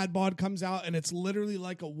sexiest dad bod comes out, and it's literally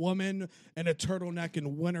like a woman in a turtleneck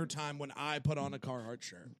in wintertime when I put on a Carhartt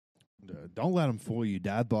shirt. Don't let them fool you.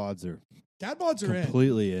 Dad bods are Dad bods are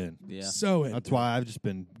completely in. Yeah. So in. That's why I've just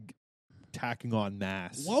been tacking on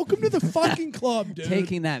mass. Welcome to the fucking club, dude.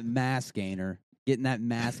 Taking that mass gainer, getting that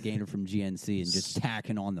mass gainer from GNC and just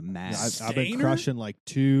tacking on the mass. I've been Stainer? crushing like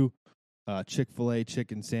 2 Chick-fil-A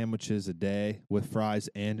chicken sandwiches a day with fries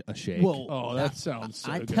and a shake. Well, Oh, that sounds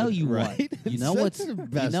so I good. tell you Right? what. You know That's what's the you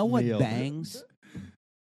best know what meal. bangs?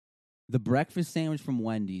 The breakfast sandwich from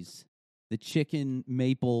Wendy's, the chicken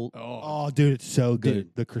maple. Oh, Oh, dude, it's so good.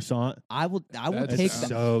 Dude. The croissant, I will That's take it's that.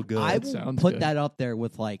 so good. I That will sounds put good. that up there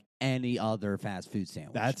with like any other fast food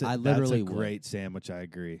sandwich. I that's literally a would. great sandwich. I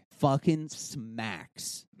agree. Fucking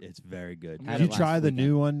smacks. It's very good. Had Did you it try last the weekend.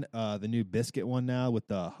 new one, the new biscuit one now with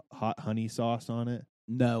the hot honey sauce on it?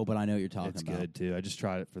 No, but I know what you're talking It's about. good too. I just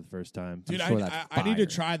tried it for the first time. Dude, sure I that's need to fire.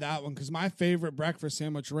 try that one because my favorite breakfast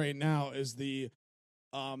sandwich right now is the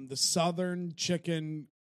Southern chicken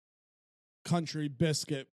country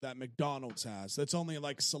biscuit that McDonald's has. That's only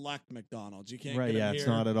like select McDonald's. You can't Right? get 'em Yeah, it's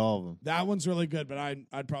here. not at all of them. That one's really good, but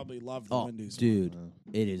I'd probably love the Oh, Wendy's one. dude,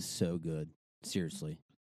 it is so good. Seriously.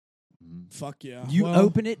 Fuck yeah. You Well,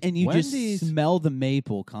 open it and you Wendy's- just smell the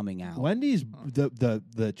maple coming out. Wendy's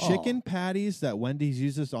the chicken Oh. patties that Wendy's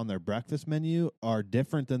uses on their breakfast menu are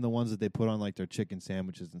different than the ones that they put on like their chicken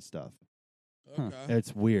sandwiches and stuff. Okay.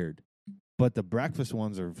 It's weird, but the breakfast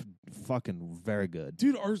ones are fucking very good.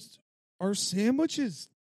 Dude, are sandwiches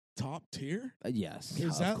top tier? Yes. Is Yeah,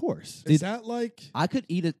 that- of course. Is that like I could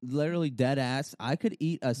eat it literally dead ass. I could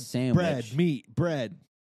eat a sandwich. Bread, meat, bread.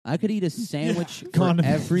 I could eat a sandwich for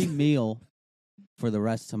Condiments. every meal for the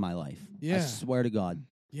rest of my life. I Yeah. swear to God.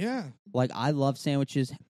 yeah? Like, I love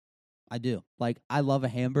sandwiches. I do. Like, I love a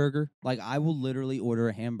hamburger. Like, I will literally order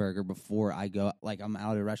a hamburger before I go. Like, I'm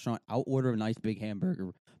out at a restaurant. I'll order a nice big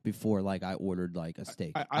hamburger before, like, I ordered, like, a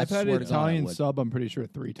steak. I've had swear an to God I Italian would. sub, I'm pretty sure,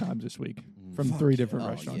 3 times this week from Fuck 3 yeah. different Oh,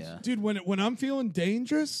 restaurants. yeah. Dude, when I'm feeling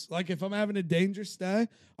dangerous, like if I'm having a dangerous day,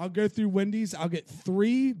 I'll go through Wendy's. I'll get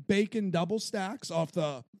 3 bacon double stacks off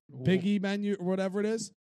the Biggie menu or whatever it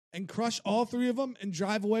is, and crush all 3 of them and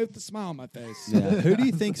drive away with a smile on my face. Yeah. Who do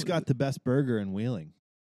you think's got the best burger in Wheeling?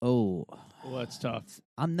 Oh, Well, that's tough.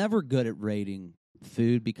 I'm never good at rating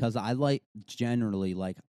food because I like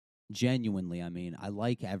genuinely, I mean, I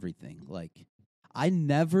like everything. Like,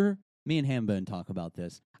 me and Hambone talk about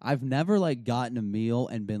this. I've never, like, gotten a meal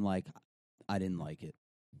and been like, I didn't like it.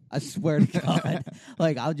 I swear to God.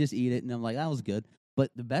 Like, I'll just eat it and I'm like, that was good. But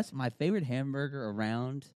my favorite hamburger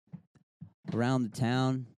around the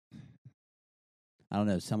town, I don't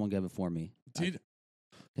know, someone gave it for me. Dude,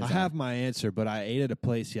 I have my answer, but I ate at a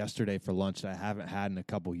place yesterday for lunch that I haven't had in a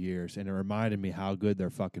couple years, and it reminded me how good their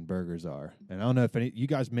fucking burgers are. And I don't know if you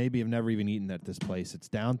guys maybe have never even eaten at this place. It's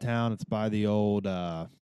downtown. It's by the old, it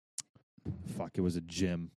was a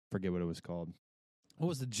gym. Forget what it was called. What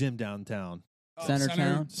was the gym downtown?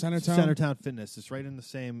 Centertown? Centertown Fitness. It's right in the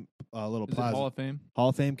same little Is it plaza. Hall of Fame? Hall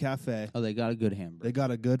of Fame Cafe. Oh, they got a good hamburger. They got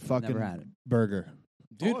a good fucking Never had it. burger.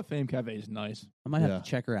 Dude. Hall of Fame Cafe is nice. I might have Yeah. to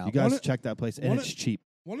check her out. You guys One of- check that place, and one it's of- cheap.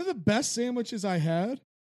 one of the best sandwiches I had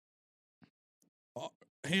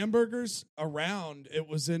hamburgers around. It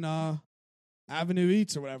was in Avenue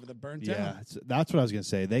Eats or whatever, the burnt Yeah, down. that's what I was gonna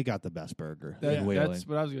say. They got the best burger in Wheeling. That's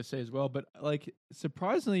what I was going to say as well. But, like,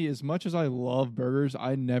 surprisingly, as much as I love burgers,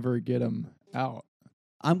 I never get them out.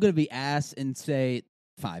 I'm gonna be ass and say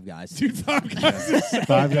Five Guys. Dude, Five Guys is so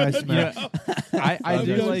Five Guys good. smash. yo. I Five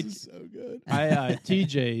do Guys like is so good.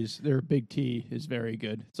 TJ's. Their Big T is very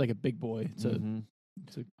good. It's like a big boy. It's Mhm.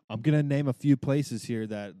 it's a I'm gonna name a few places here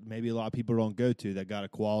that maybe a lot of people don't go to that got a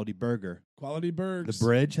quality burger. Quality The burgers.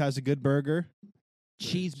 Bridge has a good burger.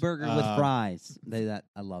 Cheeseburger with fries.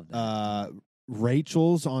 I love that.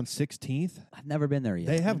 Rachel's on 16th. I've never been there yet.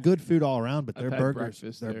 They have good food all around, but I've their had burgers,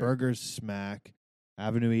 breakfast their there. burgers smack.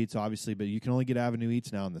 Avenue Eats, obviously, but you can only get Avenue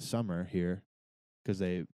Eats now in the summer here because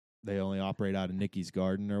they only operate out of Nikki's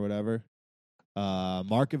Garden or whatever.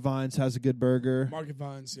 Market Vines has a good burger. Market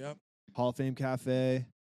Vines, yep. Hall of Fame Cafe.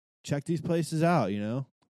 Check these places out. You know?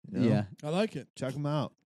 Yeah. I like it. Check them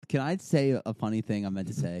out. Can I say a funny thing I meant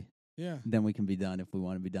to say? Yeah. Then we can be done if we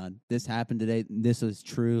want to be done. This happened today. This is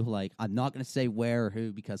true. Like, I'm not going to say where or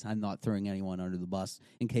who because I'm not throwing anyone under the bus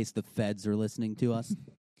in case the feds are listening to us.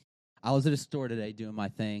 I was at a store today doing my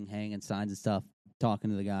thing, hanging signs and stuff, talking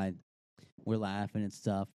to the guy. We're laughing and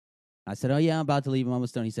stuff. I said, oh, yeah, I'm about to leave. I'm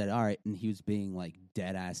almost done. He said, all right. And he was being, like,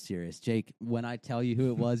 dead-ass serious. Jake, when I tell you who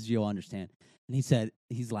it was, you'll understand. And he said,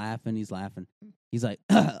 he's laughing. He's like,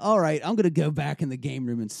 all right, I'm going to go back in the game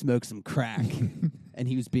room and smoke some crack. And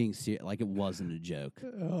he was being serious, like it wasn't a joke.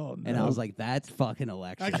 Oh, no. And I was like, that's fucking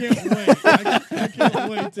electric. I can't wait. I can't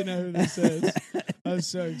wait to know who this is. I'm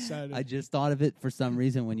so excited. I just thought of it for some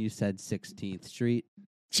reason when you said 16th Street.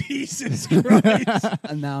 Jesus Christ.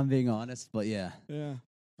 And now I'm being honest, but yeah, Yeah.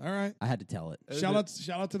 All right. I had to tell it. Shout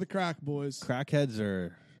out to the crack boys. Crackheads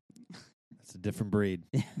are that's a different breed.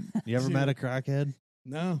 You ever Dude. met a crackhead?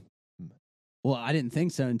 No. Well, I didn't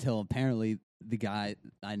think so until apparently the guy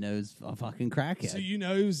I know is a fucking crackhead. So you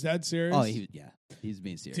know who's dead serious? Oh, he's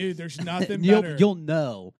being serious. Dude, there's nothing you'll, better. You'll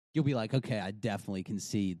know. You'll be like, okay, I definitely can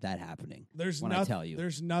see that happening. There's when I tell you.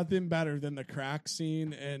 There's nothing better than the crack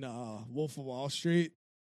scene in Wolf of Wall Street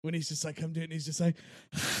when he's just like, come to it, and he's just like,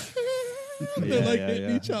 they're like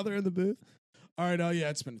hitting each other in the booth. All right,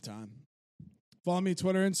 it's been a time. Follow me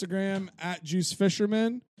Twitter, Instagram at Juice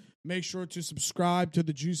Fisherman. Make sure to subscribe to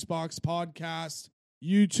the Juicebox Podcast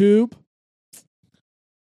YouTube.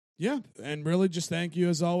 Yeah, and really just thank you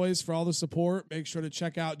as always for all the support. Make sure to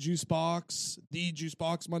check out Juicebox, the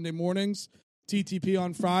Juicebox Monday mornings, TTP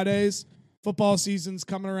on Fridays. Football season's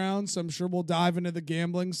coming around, so I'm sure we'll dive into the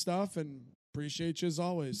gambling stuff, and appreciate you as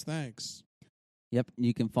always. Thanks. Yep,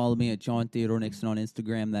 you can follow me at John Theodore Nixon on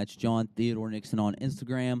Instagram. That's John Theodore Nixon on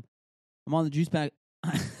Instagram. I'm on the Juiceback.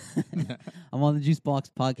 I'm on the Juicebox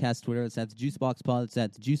Podcast Twitter. It's at the Juicebox Pod. It's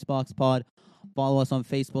at the Juicebox Pod. Follow us on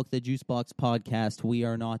Facebook, the Juicebox Podcast. We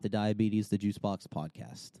are not the Diabetes, the Juicebox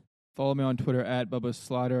Podcast. Follow me on Twitter at Bubba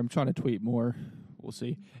Slider. I'm trying to tweet more. We'll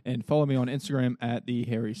see. And follow me on Instagram at the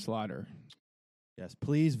Harry Slider. Yes,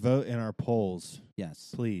 please vote in our polls.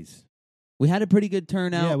 Yes. Please. We had a pretty good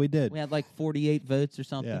turnout. Yeah, we did. We had like 48 votes or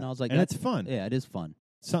something. Yeah. I was like, and that's it's fun. Yeah, it is fun.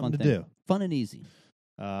 Something Fun to thing. do. Fun and easy.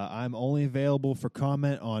 I'm only available for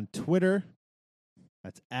comment on Twitter.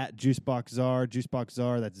 That's at JuiceboxZar.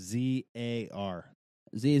 JuiceboxZar, that's Z-A-R.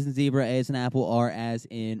 Z as in zebra, A as in apple, R as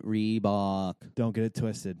in Reebok. Don't get it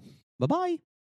twisted. Bye-bye.